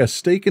stick a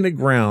stake in the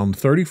ground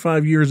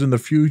 35 years in the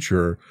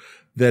future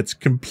that's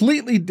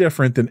completely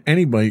different than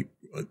anybody,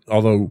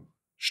 although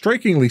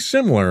strikingly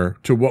similar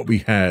to what we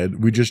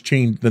had. We just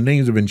changed, the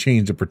names have been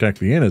changed to protect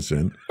the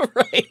innocent.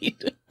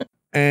 Right.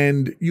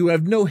 And you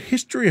have no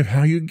history of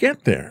how you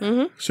get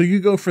there. So you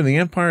go from the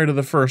Empire to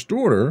the First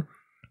Order,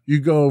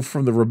 you go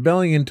from the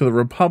Rebellion to the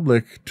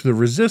Republic to the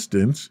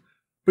Resistance,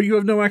 but you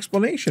have no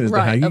explanation as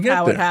to how you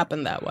get there. It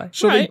happened that way.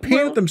 So they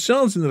painted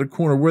themselves into the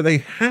corner where they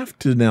have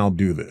to now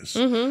do this.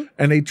 And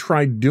they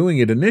tried doing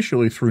it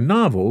initially through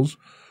novels,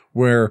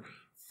 where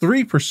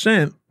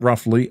 3%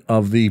 roughly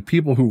of the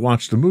people who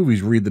watch the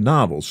movies read the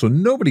novels. So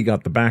nobody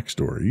got the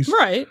backstories.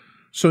 Right.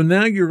 So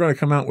now you're going to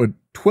come out with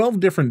 12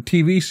 different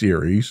TV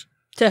series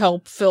to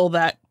help fill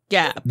that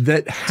gap.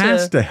 That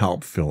has to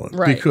help fill it.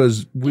 Right.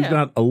 Because we've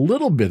got a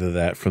little bit of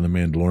that for The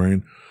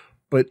Mandalorian,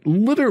 but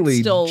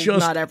literally still just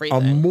not everything.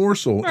 A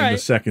morsel in the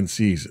second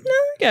season. No,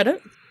 I get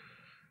it.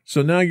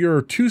 So now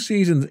you're 2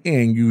 seasons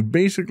in, you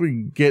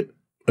basically get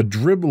a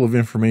dribble of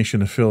information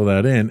to fill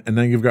that in, and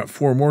then you've got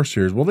 4 more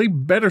series. Well, they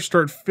better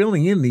start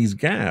filling in these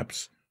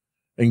gaps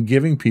and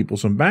giving people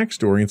some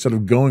backstory instead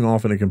of going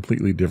off in a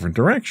completely different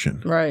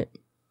direction. Right.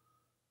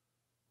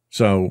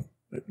 So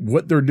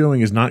what they're doing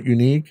is not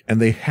unique,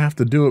 and they have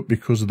to do it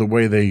because of the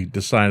way they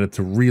decided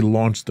to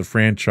relaunch the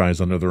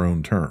franchise under their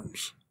own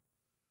terms.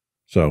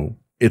 So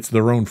it's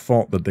their own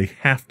fault that they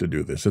have to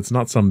do this. It's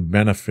not some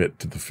benefit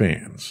to the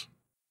fans.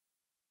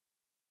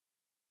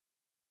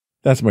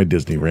 That's my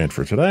Disney rant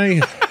for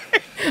today.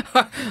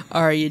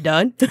 Are you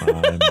done?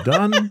 I'm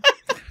done.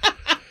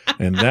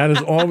 And that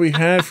is all we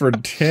had for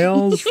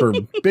Tales for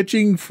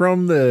Bitching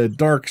from the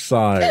Dark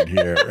Side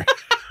here.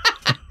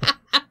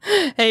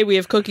 Hey, we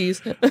have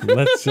cookies.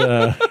 Let's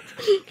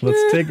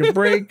take a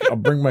break. I'll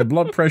bring my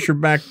blood pressure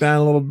back down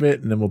a little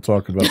bit, and then we'll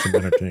talk about some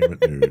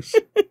entertainment news.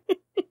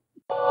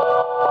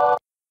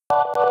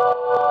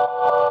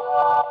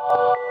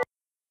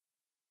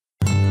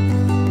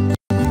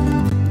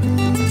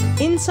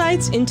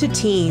 Insights into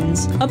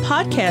Teens, a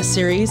podcast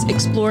series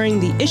exploring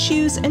the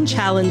issues and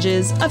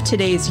challenges of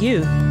today's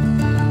youth.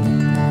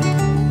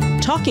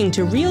 Talking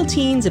to real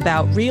teens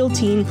about real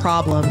teen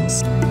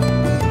problems.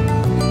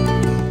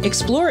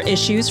 Explore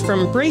issues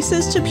from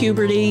braces to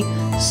puberty,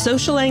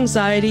 social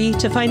anxiety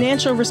to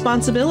financial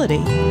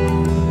responsibility.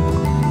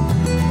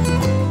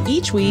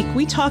 Each week,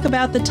 we talk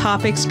about the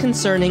topics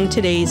concerning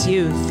today's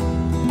youth.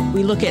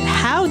 We look at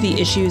how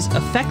the issues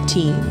affect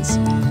teens,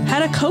 how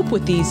to cope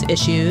with these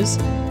issues,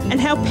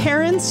 and how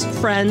parents,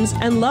 friends,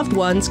 and loved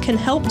ones can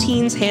help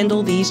teens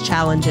handle these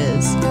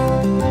challenges.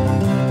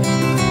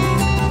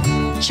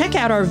 Check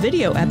out our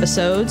video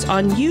episodes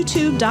on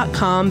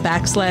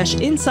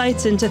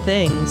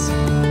youtube.com/insightsintothings.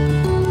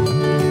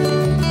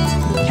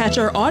 Catch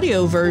our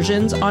audio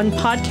versions on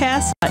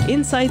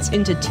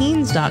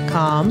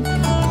podcasts.insightsintoteens.com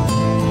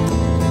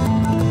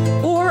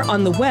or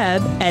on the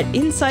web at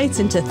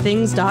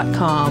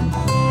insightsintothings.com.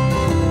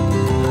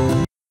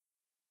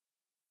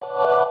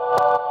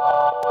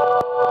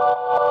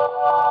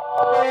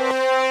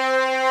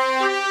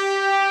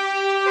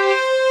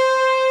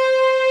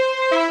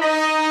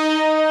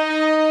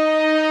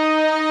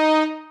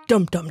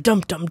 Dum dum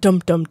dum dum dum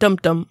dum dum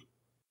dum.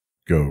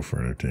 Go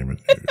for entertainment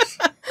news.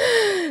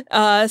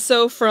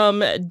 So from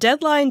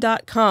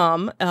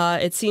Deadline.com,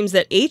 it seems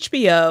that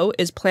HBO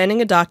is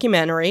planning a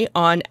documentary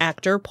on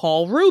actor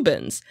Paul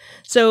Reubens.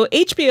 So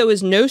HBO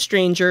is no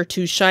stranger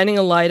to shining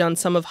a light on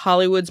some of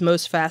Hollywood's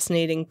most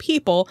fascinating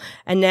people,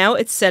 and now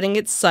it's setting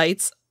its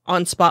sights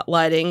on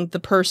spotlighting the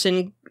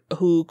person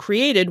who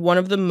created one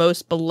of the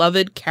most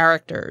beloved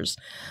characters.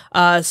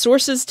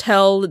 Sources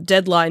tell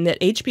Deadline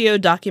that HBO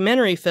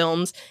Documentary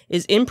Films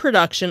is in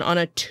production on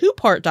a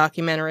 2-part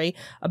documentary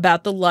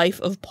about the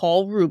life of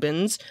Paul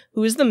Reubens,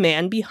 who is the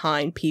man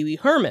behind Pee Wee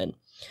Herman.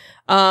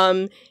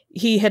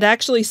 He had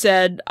actually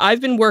said,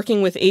 "I've been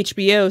working with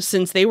HBO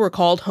since they were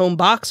called Home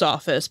Box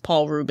Office,"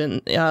 Paul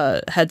Reubens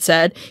had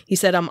said. He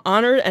said, "I'm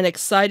honored and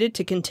excited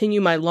to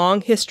continue my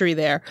long history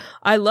there.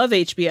 I love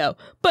HBO,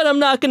 but I'm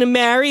not going to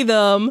marry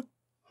them."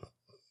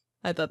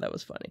 I thought that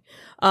was funny.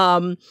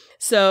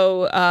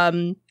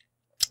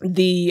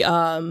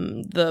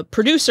 The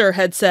producer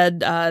had said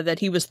that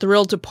he was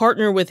thrilled to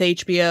partner with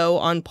HBO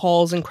on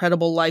Paul's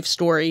incredible life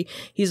story.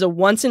 He's a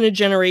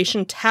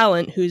once-in-a-generation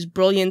talent whose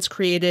brilliance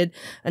created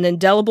an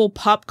indelible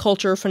pop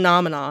culture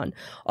phenomenon.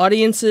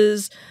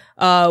 Audiences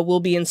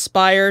will be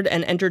inspired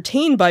and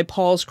entertained by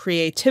Paul's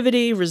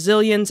creativity,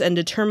 resilience, and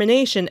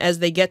determination as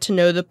they get to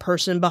know the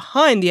person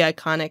behind the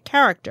iconic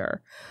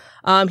character.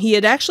 He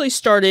had actually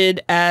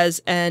started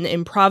as an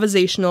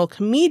improvisational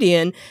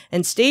comedian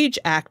and stage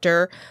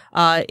actor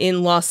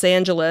in Los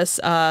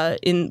Angeles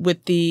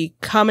with the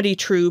comedy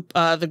troupe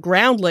The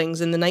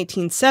Groundlings in the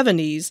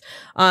 1970s,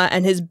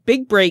 and his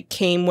big break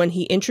came when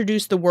he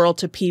introduced the world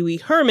to Pee Wee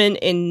Herman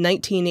in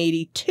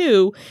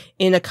 1982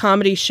 in a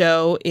comedy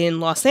show in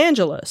Los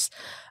Angeles.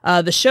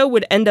 The show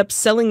would end up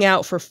selling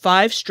out for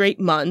 5 straight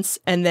months,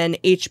 and then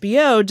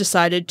HBO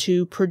decided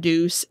to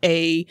produce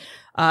a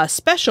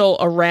special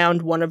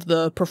around one of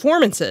the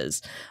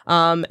performances.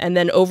 And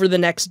then over the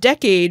next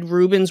decade,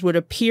 Reubens would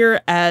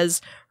appear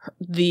as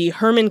the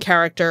Herman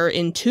character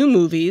in 2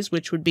 movies,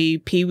 which would be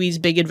Pee-wee's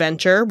Big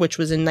Adventure, which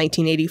was in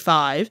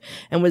 1985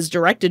 and was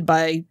directed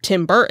by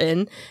Tim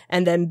Burton,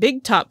 and then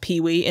Big Top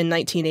Pee-wee in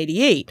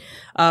 1988.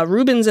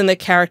 Reubens and the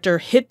character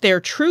hit their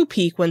true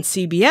peak when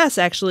CBS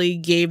actually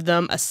gave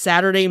them a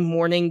Saturday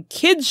morning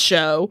kids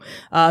show,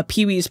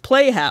 Pee-wee's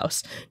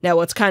Playhouse. Now,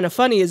 what's kind of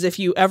funny is if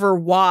you ever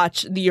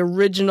watch the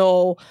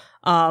original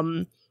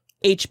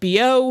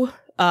HBO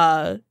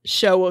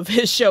show of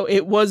his show,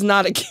 it was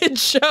not a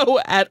kid's show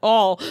at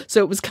all.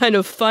 So it was kind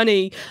of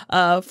funny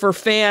for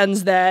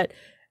fans that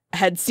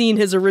had seen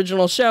his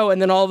original show,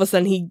 and then all of a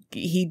sudden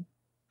he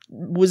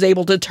was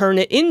able to turn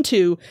it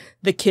into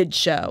the kids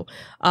show.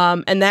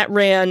 And that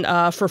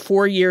ran for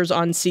 4 years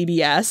on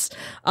CBS.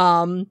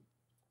 One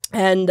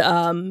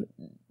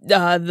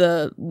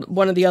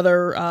of the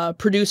other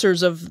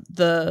producers of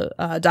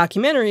the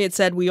documentary had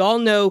said, "We all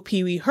know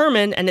Pee Wee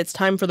Herman, and it's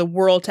time for the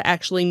world to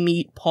actually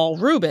meet Paul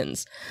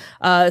Reubens."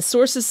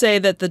 Sources say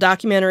that the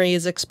documentary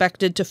is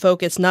expected to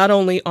focus not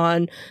only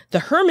on the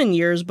Herman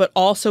years, but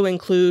also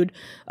include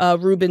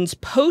Reubens'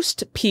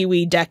 post-Pee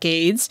Wee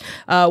decades,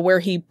 where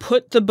he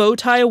put the bow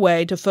tie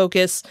away to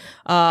focus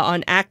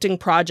on acting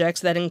projects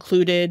that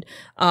included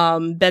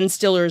Ben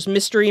Stiller's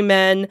Mystery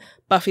Men,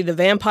 Buffy the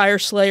Vampire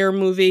Slayer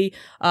movie,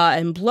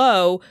 and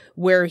Blow,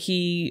 where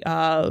he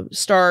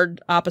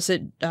starred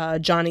opposite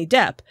Johnny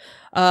Depp.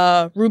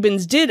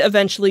 Reubens did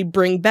eventually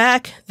bring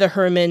back the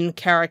Herman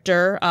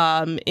character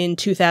in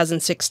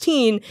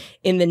 2016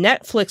 in the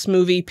Netflix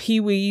movie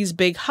Pee-wee's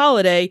Big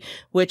Holiday,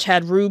 which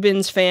had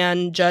Reubens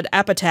fan Judd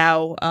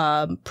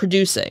Apatow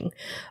producing.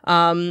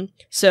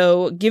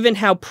 So given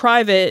how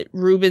private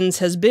Reubens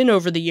has been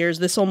over the years,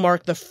 this will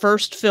mark the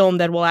first film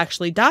that will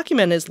actually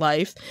document his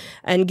life,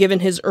 and given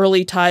his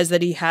early ties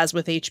that he has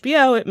with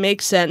HBO, it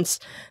makes sense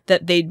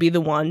that they'd be the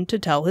one to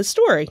tell his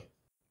story.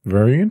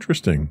 Very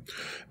interesting.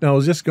 Now,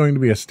 is this going to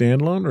be a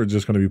standalone, or is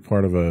this going to be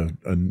part of a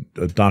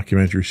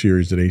documentary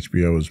series that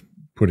HBO is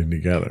putting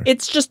together?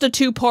 It's just a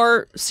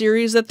 2-part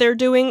series that they're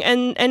doing,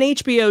 and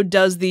HBO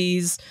does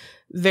these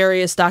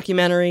various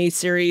documentary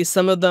series.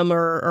 Some of them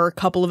are a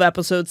couple of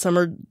episodes, some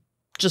are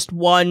just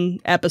 1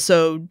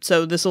 episode.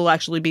 So this will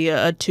actually be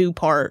a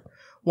 2-part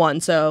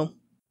one. So,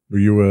 were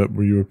you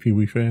a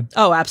Pee-wee fan?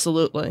 Oh,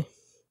 absolutely.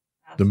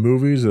 The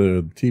movies,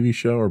 the TV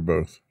show, or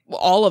both?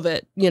 All of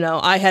it. You know,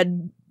 I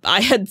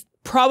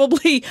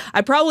probably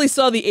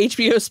saw the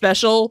HBO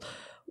special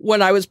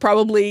when I was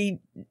probably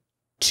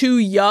too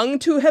young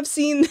to have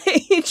seen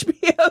the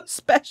HBO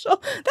special.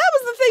 That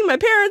was the thing. My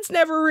parents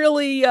never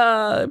really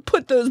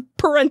put those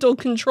parental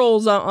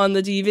controls on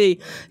the TV.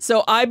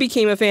 So I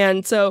became a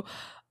fan. So,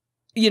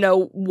 you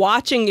know,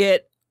 watching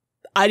it,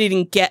 I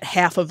didn't get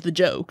half of the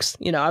jokes.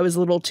 You know, I was a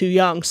little too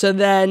young. So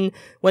then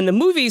when the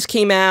movies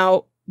came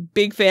out,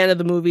 big fan of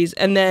the movies.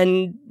 And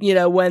then, you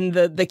know, when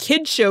the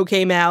kids show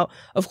came out,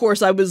 of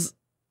course I was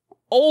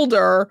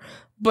older,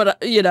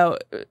 but you know,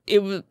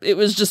 it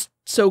was just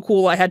so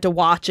cool. I had to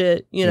watch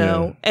it, you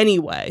know,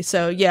 anyway.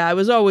 So yeah, I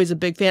was always a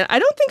big fan. I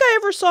don't think I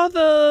ever saw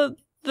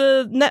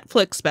the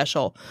Netflix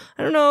special.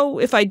 I don't know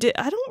if I did.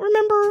 I don't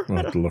remember.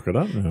 We'll have to look it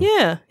up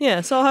now.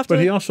 Yeah. So I'll have to.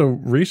 But he also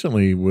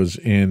recently was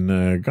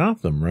in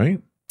Gotham,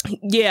 right?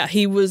 Yeah,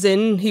 he was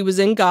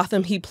in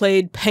Gotham. He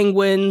played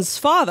Penguin's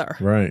father.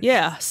 Right.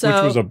 Yeah. So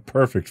which was a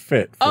perfect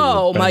fit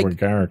for the Penguin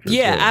character.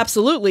 Yeah, too.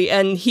 absolutely.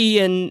 And he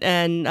and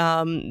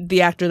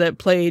the actor that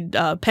played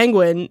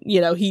Penguin,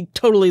 he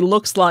totally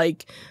looks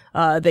like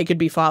they could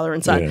be father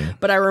and son. Yeah.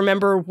 But I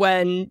remember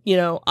when,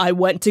 I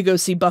went to go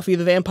see Buffy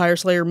the Vampire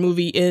Slayer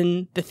movie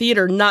in the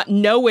theater, not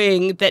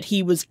knowing that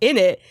he was in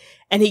it,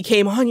 and he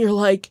came on, you're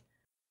like,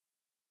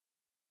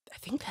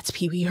 I think that's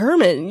Pee Wee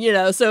Herman,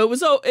 so it was,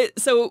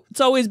 so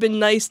it's always been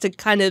nice to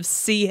kind of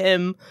see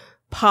him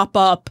pop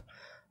up,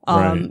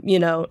 right.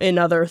 In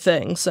other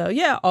things. So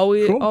yeah,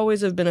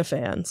 always have been a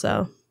fan.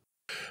 So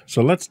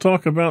let's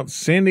talk about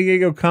San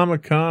Diego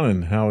Comic-Con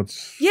and how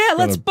it's. Yeah,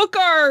 let's book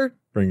our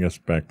bring us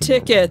back to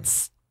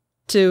tickets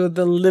to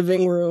the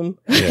living room.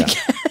 Yeah.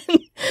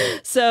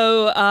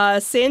 So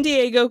San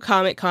Diego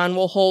Comic-Con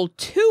will hold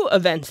 2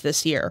 events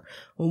this year,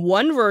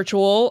 one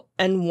virtual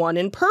and one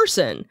in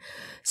person.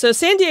 So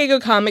San Diego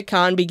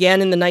Comic-Con began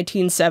in the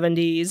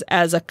 1970s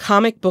as a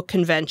comic book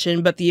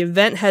convention, but the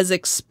event has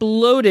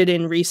exploded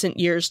in recent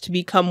years to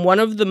become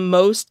one of the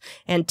most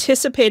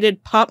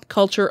anticipated pop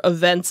culture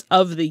events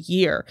of the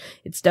year.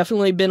 It's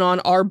definitely been on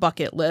our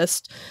bucket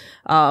list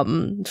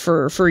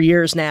for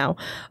years now.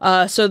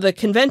 So the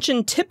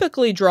convention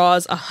typically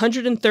draws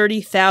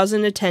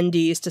 130,000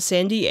 attendees to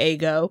San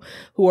Diego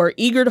who are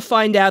eager to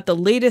find out the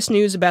latest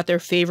news about their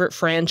favorite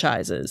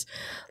franchises.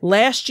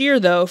 Last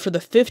year, though, for the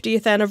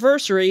 50th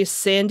anniversary,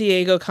 San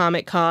Diego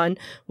Comic-Con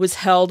was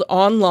held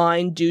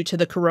online due to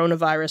the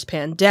coronavirus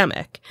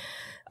pandemic.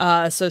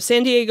 So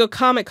San Diego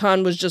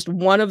Comic-Con was just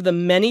one of the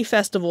many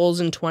festivals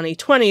in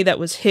 2020 that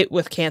was hit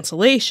with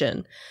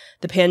cancellation.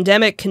 The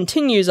pandemic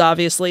continues,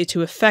 obviously,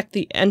 to affect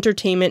the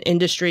entertainment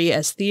industry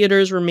as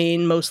theaters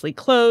remain mostly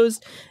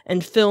closed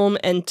and film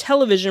and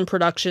television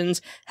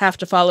productions have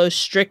to follow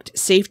strict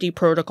safety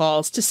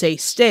protocols to stay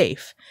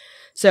safe.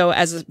 So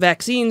as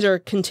vaccines are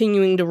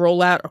continuing to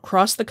roll out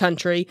across the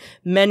country,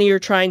 many are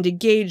trying to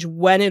gauge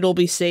when it'll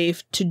be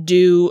safe to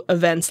do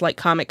events like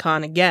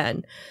Comic-Con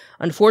again.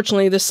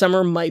 Unfortunately, this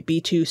summer might be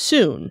too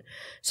soon.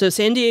 So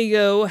San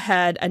Diego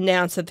had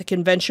announced that the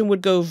convention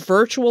would go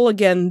virtual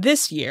again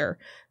this year.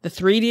 The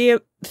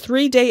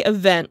three-day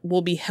event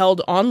will be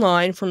held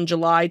online from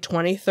July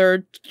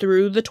 23rd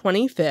through the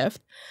 25th.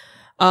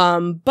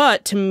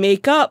 But to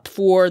make up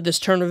for this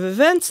turn of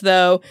events,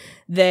 though,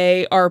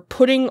 they are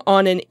putting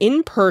on an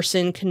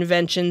in-person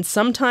convention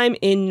sometime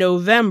in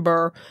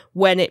November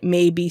when it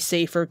may be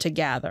safer to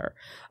gather.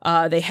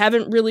 They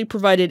haven't really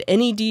provided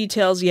any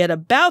details yet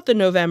about the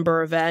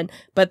November event,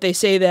 but they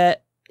say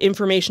that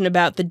information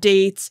about the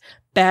dates,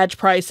 badge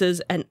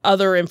prices, and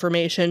other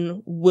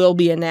information will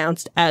be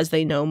announced as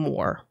they know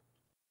more.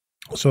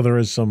 So there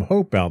is some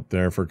hope out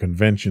there for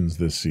conventions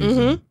this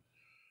season.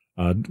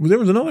 There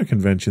was another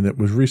convention that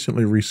was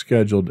recently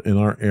rescheduled in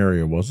our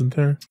area, wasn't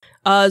there?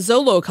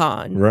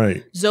 ZoloCon.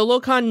 Right.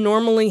 ZoloCon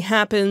normally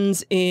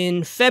happens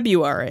in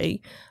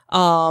February,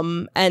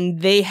 and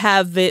they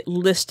have it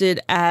listed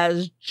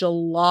as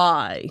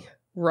July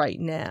right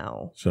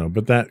now. So,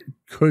 but that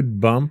could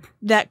bump.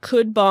 That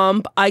could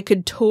bump. I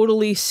could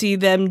totally see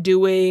them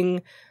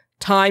doing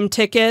time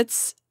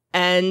tickets.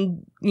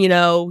 And,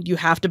 you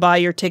have to buy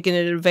your ticket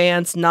in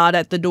advance, not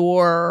at the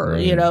door,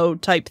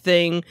 right. Type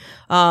thing.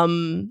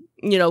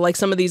 Like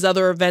some of these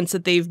other events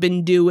that they've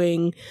been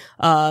doing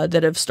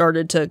that have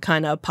started to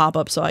kind of pop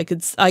up. So I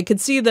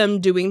could see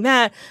them doing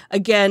that.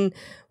 Again,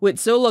 with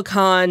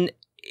ZoloCon,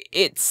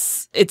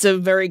 it's a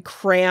very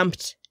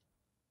cramped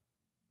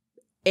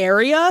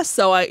area.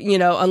 So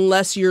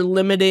unless you're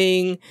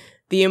limiting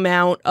the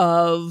amount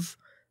of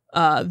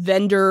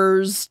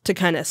vendors to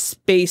kind of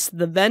space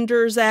the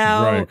vendors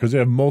out. Right, because they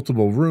have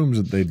multiple rooms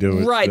that they do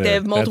it. Right, there. they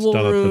have multiple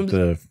rooms.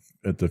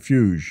 At the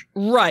Fuge.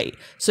 Right.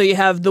 So you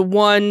have the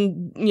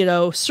one,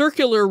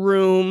 circular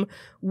room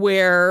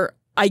where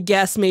I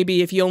guess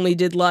maybe if you only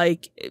did I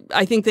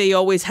think they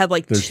always had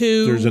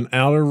two. There's an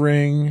outer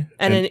ring.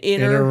 And an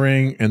inner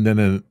ring, and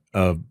then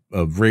a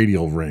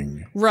radial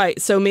ring.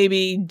 Right. So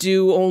maybe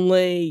do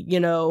only,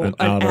 an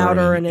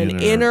outer and an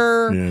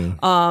inner.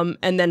 Yeah.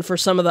 And then for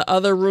some of the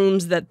other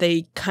rooms that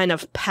they kind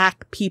of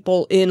pack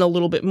people in a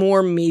little bit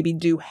more, maybe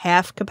do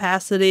half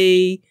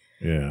capacity.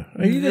 Yeah.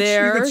 You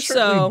could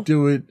certainly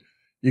do it.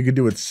 You could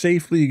do it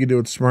safely. You could do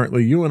it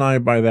smartly. You and I,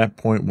 by that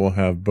point, will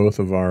have both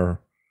of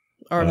our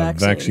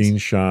vaccine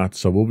shots.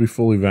 So we'll be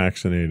fully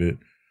vaccinated.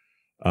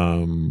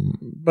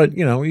 But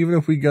even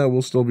if we go,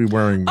 we'll still be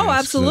wearing masks. Oh,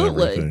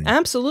 absolutely.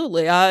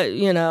 Absolutely.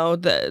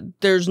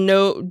 There's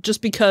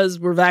just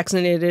because we're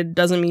vaccinated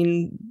doesn't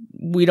mean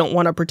we don't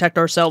want to protect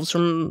ourselves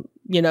from,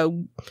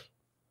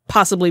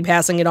 possibly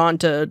passing it on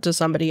to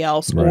somebody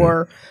else, right.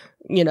 Or,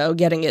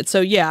 getting it. So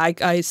yeah,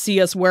 I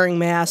see us wearing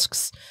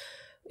masks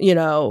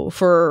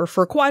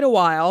for quite a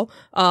while.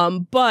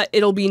 But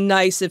it'll be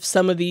nice if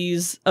some of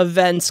these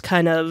events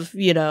kind of,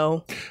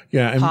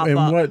 pop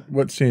up.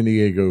 What San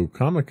Diego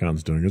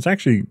Comic-Con's doing is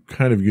actually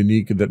kind of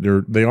unique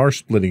that they are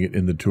splitting it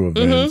into two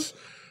events,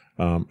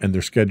 and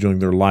they're scheduling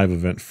their live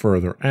event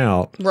further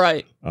out.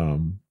 Right.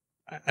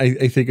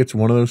 I think it's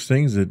one of those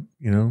things that,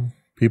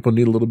 people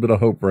need a little bit of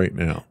hope right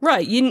now.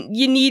 Right.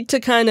 You need to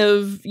kind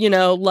of,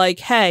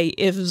 hey,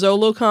 if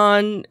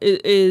ZoloCon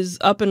is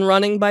up and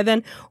running by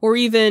then, or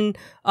even,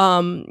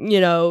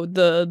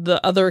 the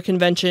other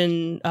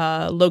convention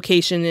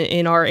location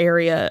in our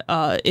area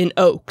in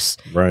Oaks.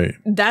 Right.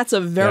 That's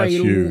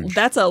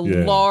a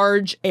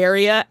large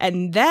area.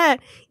 And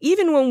that,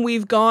 even when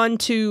we've gone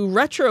to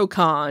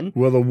RetroCon.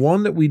 Well, the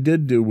one that we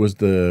did do was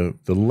the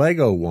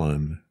Lego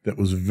one. That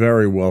was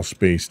very well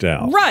spaced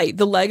out. Right.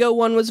 The Lego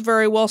one was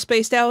very well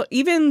spaced out.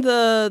 Even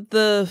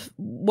the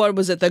what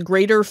was it? The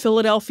Greater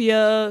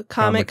Philadelphia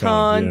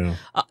Comic-Con.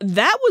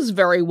 That was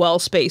very well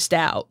spaced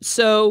out.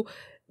 So,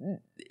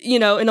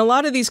 in a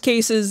lot of these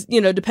cases,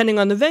 depending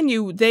on the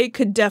venue, they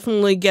could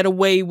definitely get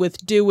away with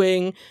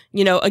doing,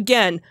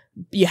 again,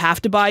 you have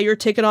to buy your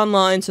ticket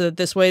online so that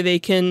this way they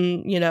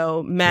can,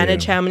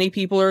 manage how many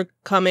people are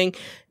coming,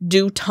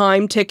 do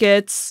time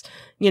tickets,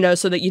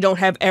 so that you don't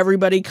have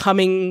everybody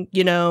coming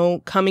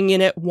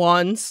in at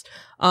once.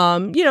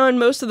 And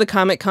most of the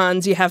Comic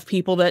Cons, you have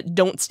people that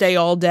don't stay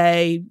all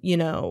day,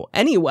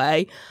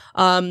 anyway.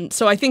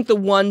 So I think the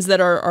ones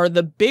that are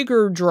the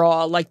bigger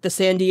draw, like the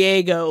San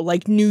Diego,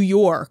 like New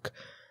York,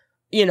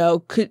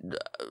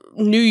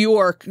 New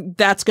York,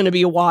 that's going to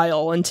be a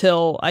while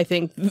until I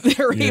think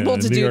they're able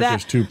to do that. New York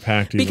is too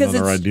packed even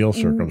under ideal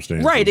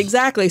circumstances. Right,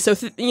 exactly. So,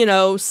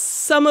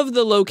 some of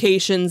the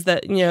locations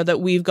that,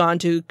 that we've gone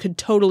to could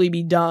totally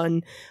be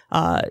done,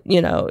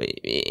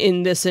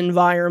 in this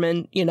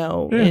environment,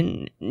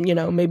 in,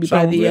 maybe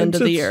by the end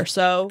of the year.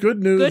 So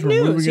good news. We're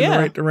moving in the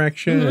right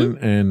direction,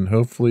 and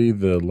hopefully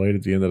the light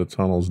at the end of the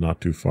tunnel is not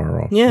too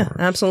far off. Yeah,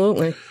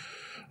 absolutely.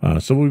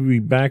 So we'll be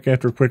back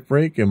after a quick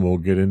break, and we'll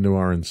get into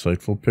our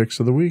insightful picks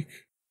of the week.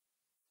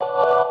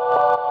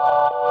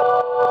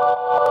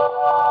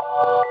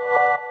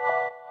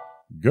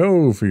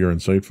 Go for your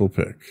insightful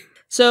pick.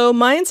 So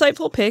my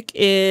insightful pick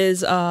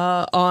is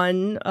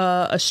on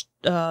a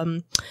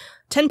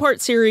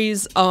 10-part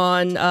series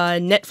on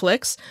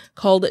Netflix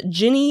called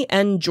Ginny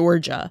and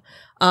Georgia.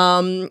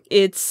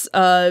 It's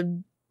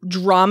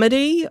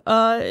dramedy,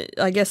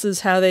 I guess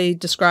is how they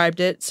described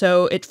it.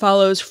 So it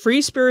follows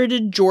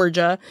free-spirited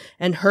Georgia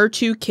and her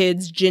two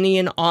kids, Ginny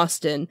and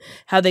Austin,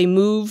 how they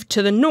move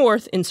to the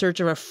north in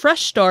search of a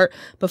fresh start,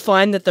 but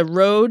find that the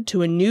road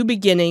to a new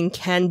beginning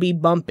can be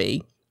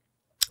bumpy.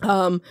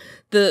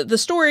 The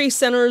story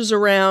centers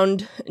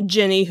around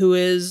Ginny, who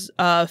is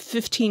a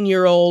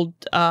 15-year-old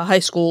high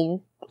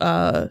school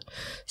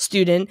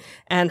student,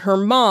 and her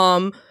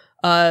mom,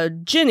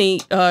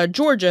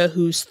 Georgia,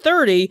 who's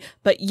 30,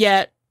 but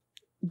yet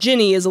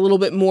Ginny is a little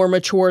bit more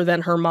mature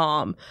than her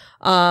mom.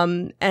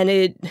 And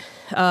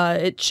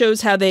it shows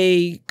how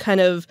they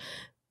kind of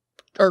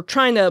are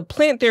trying to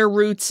plant their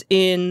roots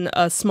in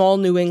a small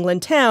New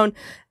England town.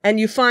 And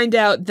you find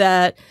out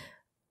that,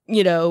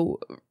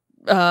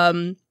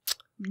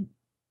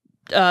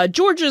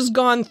 Georgia's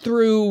gone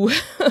through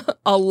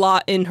a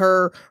lot in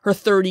her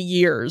 30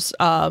 years.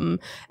 And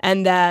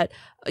that,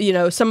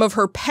 some of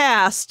her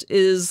past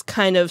is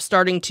kind of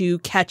starting to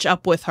catch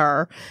up with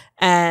her,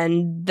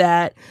 and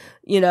that,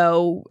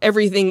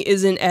 everything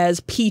isn't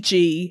as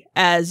peachy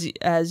as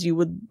you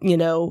would,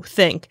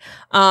 think.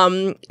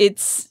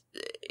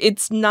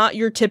 It's not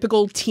your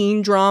typical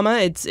teen drama.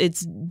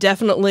 It's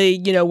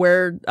definitely,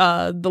 where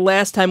the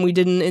last time we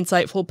did an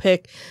insightful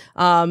pick,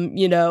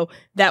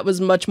 that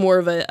was much more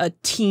of a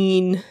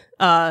teen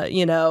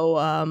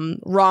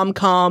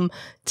rom-com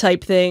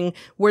type thing,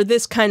 where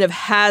this kind of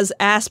has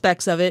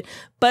aspects of it,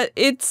 but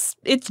it's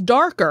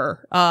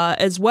darker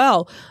as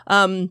well.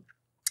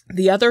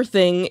 The other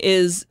thing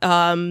is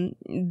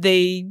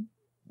they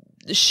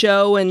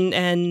show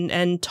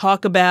and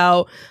talk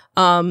about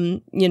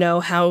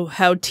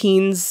how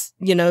teens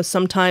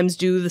sometimes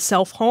do the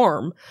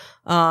self-harm,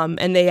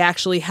 and they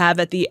actually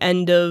have at the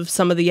end of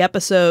some of the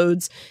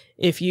episodes,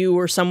 if you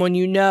or someone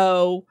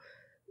needs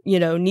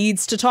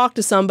to talk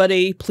to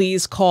somebody,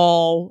 please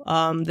call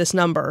this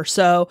number.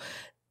 So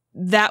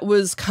that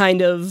was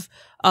kind of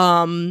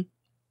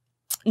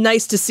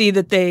nice to see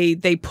that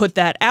they put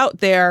that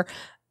out there,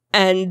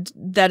 and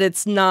that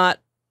it's not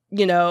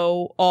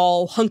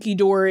all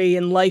hunky-dory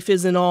and life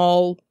isn't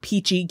all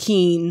peachy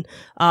keen.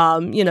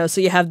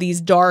 So you have these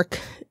dark,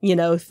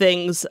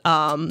 things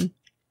that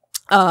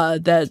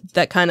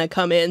kind of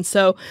come in.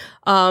 So,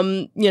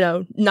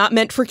 not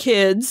meant for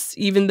kids,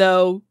 even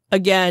though,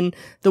 again,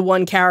 the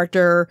one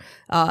character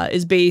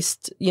is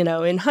based,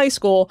 in high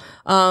school,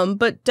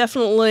 but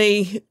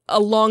definitely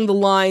along the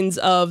lines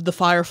of the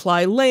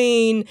Firefly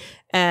Lane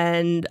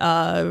and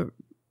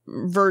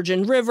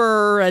Virgin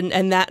River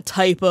and that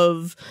type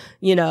of,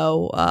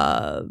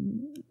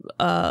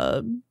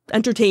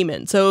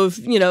 entertainment. So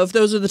if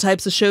those are the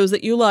types of shows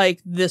that you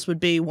like, this would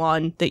be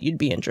one that you'd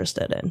be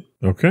interested in.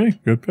 Okay,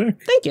 good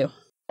pick. Thank you.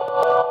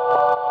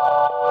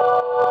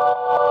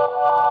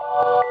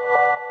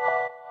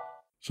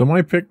 So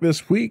my pick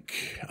this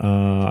week,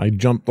 I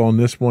jumped on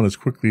this one as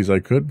quickly as I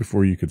could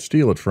before you could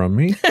steal it from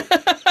me.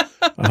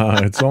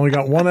 It's only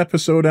got one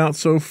episode out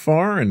so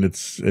far, and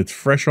it's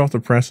fresh off the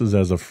presses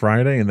as of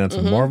Friday, and that's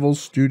Marvel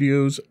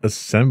Studios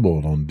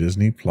Assembled on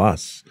Disney+.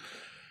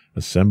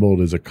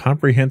 Assembled is a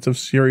comprehensive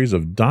series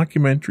of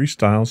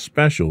documentary-style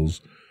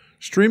specials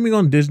streaming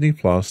on Disney+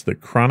 that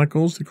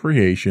chronicles the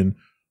creation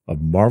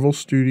of Marvel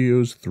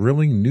Studios'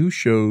 thrilling new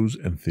shows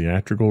and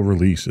theatrical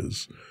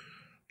releases.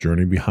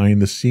 Journey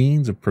behind the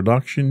scenes of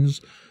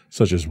productions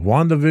such as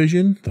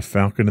WandaVision, The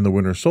Falcon and the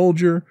Winter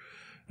Soldier,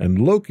 and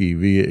Loki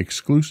via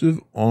exclusive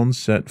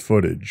on-set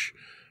footage.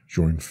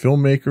 Join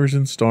filmmakers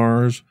and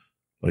stars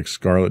like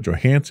Scarlett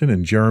Johansson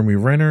and Jeremy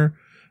Renner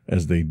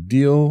as they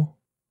detail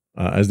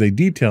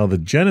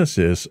the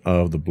genesis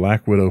of the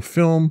Black Widow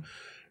film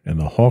and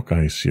the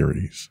Hawkeye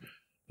series.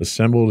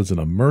 Assembled is an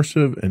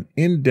immersive and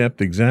in-depth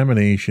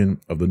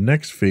examination of the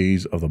next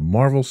phase of the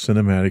Marvel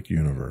Cinematic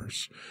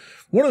Universe.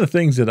 One of the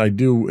things that I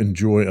do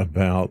enjoy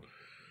about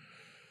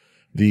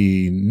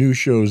the new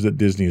shows that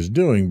Disney is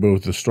doing,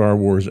 both the Star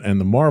Wars and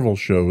the Marvel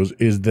shows,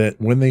 is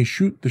that when they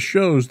shoot the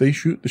shows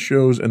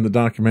and the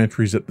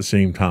documentaries at the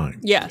same time.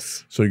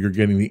 Yes. So you're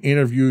getting the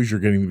interviews, you're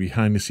getting the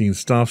behind-the-scenes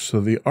stuff,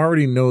 so they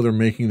already know they're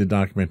making the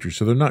documentary,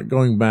 so they're not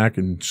going back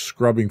and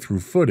scrubbing through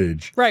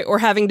footage. Right, or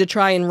having to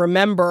try and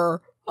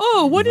remember,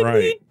 what did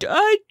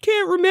I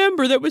can't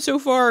remember, that was so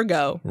far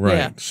ago. Right.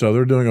 Yeah. So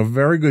they're doing a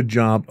very good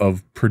job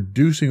of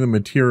producing the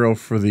material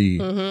for the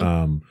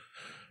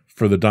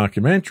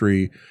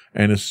documentary.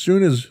 And as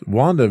soon as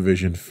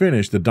WandaVision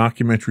finished, the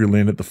documentary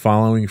landed the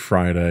following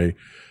Friday,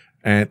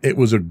 and it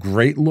was a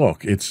great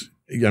look.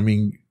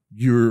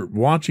 You're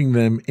watching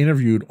them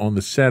interviewed on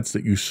the sets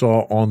that you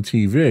saw on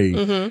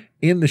TV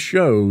in the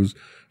shows.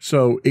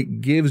 So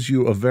it gives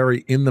you a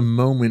very in the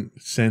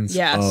moment sense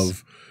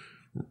of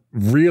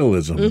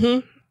realism,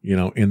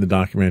 in the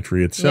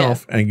documentary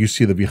itself. Yeah. And you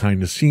see the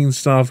behind the scenes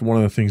stuff. One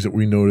of the things that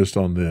we noticed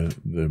on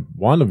the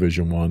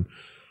WandaVision one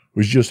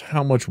was just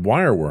how much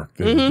wire work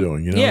they were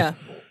doing. Yeah.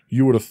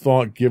 You would have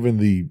thought, given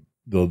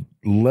the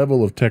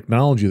level of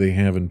technology they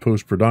have in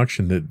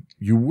post-production, that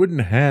you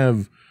wouldn't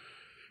have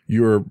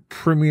your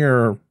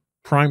premier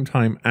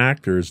primetime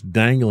actors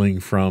dangling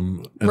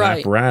from an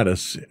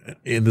apparatus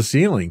in the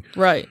ceiling.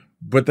 Right.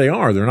 But they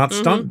are. They're not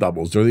stunt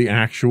doubles. They're the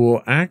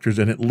actual actors,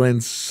 and it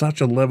lends such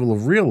a level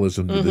of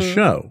realism to the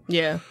show.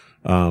 Yeah.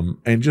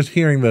 And just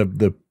hearing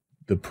the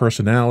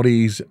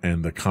personalities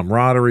and the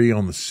camaraderie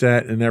on the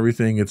set and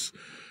everything,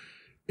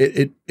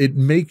 it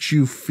makes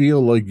you feel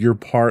like you're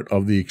part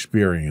of the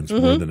experience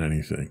more than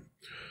anything.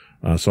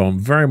 So I'm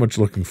very much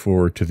looking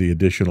forward to the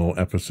additional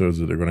episodes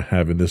that they're going to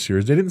have in this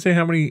series. They didn't say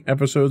how many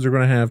episodes they're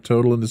going to have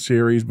total in the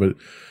series, but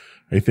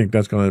I think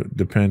that's going to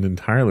depend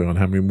entirely on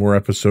how many more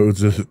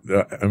episodes,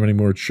 how many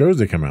more shows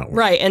they come out with.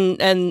 Right,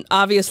 and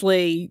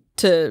obviously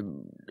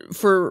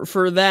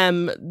for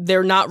them,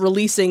 they're not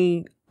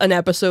releasing an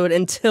episode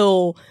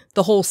until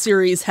the whole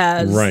series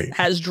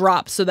has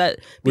dropped, so that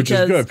which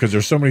is good because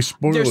there's so many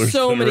spoilers. There's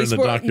so many in the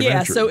documentary.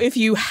 Yeah, so if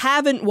you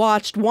haven't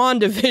watched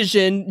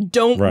WandaVision,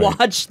 don't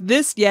watch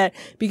this yet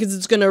because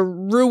it's going to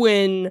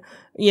ruin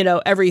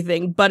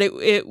everything. But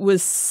it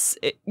was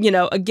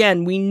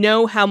again, we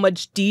know how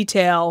much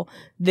detail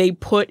they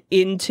put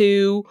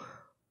into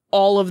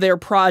all of their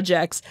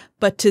projects,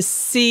 but to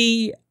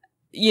see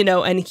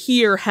and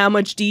hear how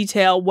much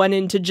detail went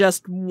into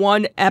just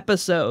one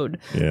episode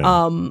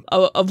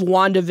of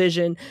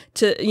WandaVision,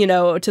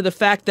 to the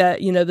fact that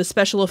the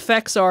special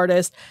effects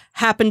artist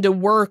happened to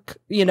work,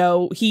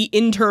 he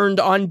interned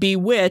on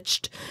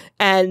Bewitched,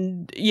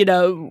 and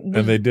and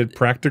they did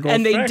practical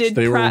effects.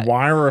 They were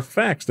wire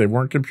effects. They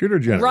weren't computer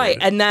generated. Right,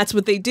 and that's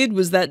what they did,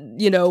 was that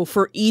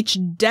for each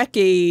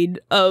decade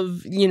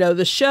of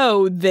the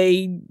show,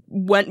 they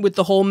went with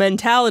the whole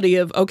mentality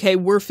of, okay,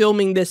 we're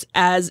filming this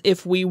as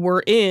if we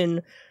were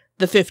in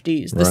the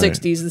 50s, the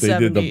 60s, the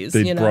 70s.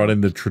 They brought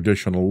in the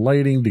traditional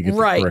lighting to get the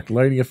correct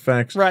lighting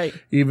effects. Right.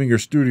 Even your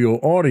studio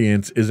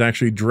audience is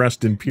actually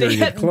dressed in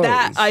period clothes.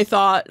 That I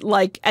thought,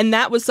 and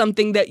that was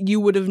something that you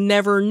would have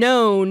never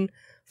known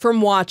from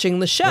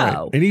watching the show.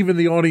 Right. And even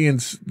the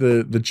audience,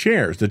 the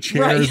chairs,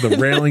 the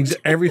railings,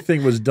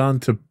 everything was done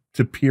to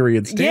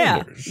period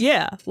standards.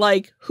 Yeah.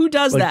 Who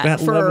does that?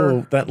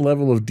 That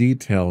level of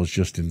detail is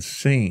just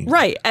insane.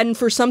 Right. And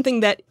for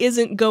something that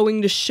isn't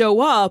going to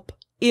show up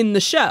in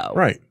the show.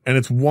 Right. And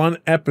it's one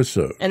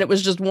episode. And it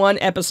was just one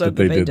episode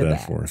that they did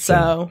that for.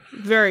 So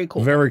very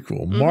cool. Very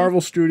cool.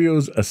 Marvel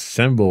Studios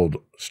Assembled,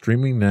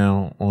 streaming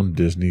now on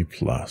Disney+.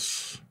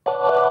 So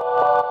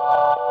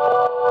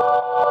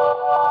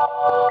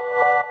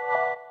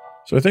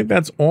I think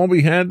that's all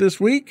we had this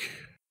week.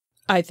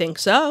 I think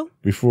so.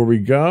 Before we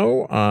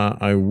go,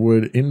 I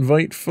would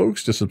invite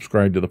folks to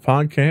subscribe to the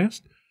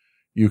podcast.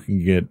 You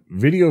can get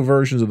video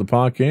versions of the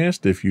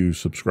podcast if you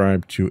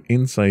subscribe to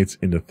Insights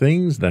into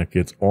Things. That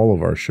gets all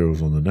of our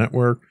shows on the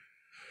network.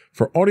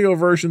 For audio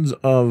versions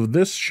of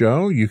this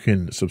show, you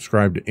can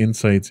subscribe to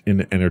Insights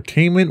into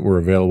Entertainment. We're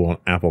available on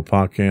Apple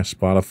Podcasts,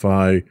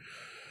 Spotify,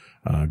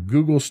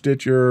 Google,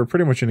 Stitcher,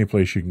 pretty much any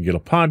place you can get a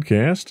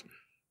podcast.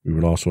 We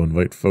would also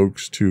invite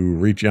folks to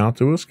reach out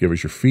to us, give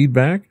us your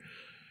feedback.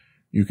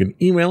 You can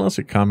email us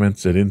at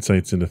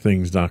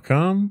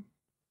comments@insightsintothings.com.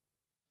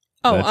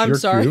 Oh, I'm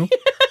sorry.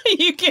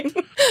 You can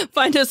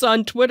find us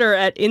on Twitter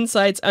at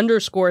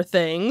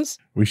insights_things.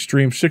 We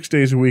stream 6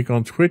 days a week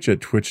on Twitch at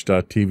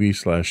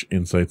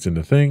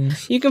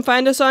twitch.tv/insightsintothings. You can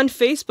find us on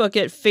Facebook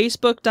at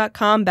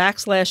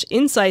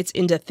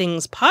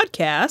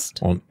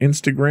facebook.com/insightsintothingspodcast. On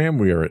Instagram,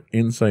 we are at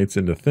Insights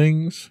Into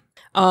Things.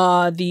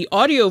 The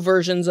audio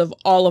versions of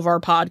all of our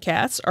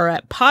podcasts are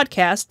at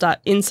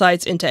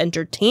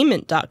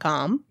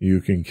podcast.insightsintoentertainment.com. You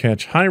can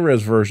catch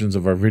high-res versions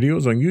of our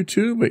videos on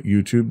YouTube at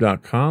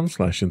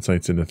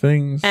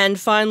youtube.com/insightsintothings. And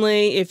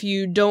finally, if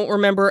you don't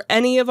remember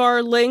any of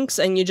our links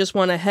and you just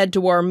want to head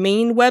to our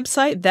main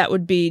website, that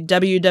would be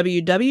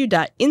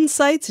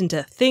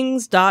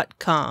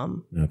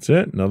www.insightsintothings.com. That's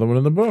it. Another one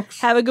in the books.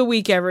 Have a good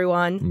week,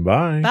 everyone.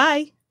 Bye.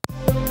 Bye.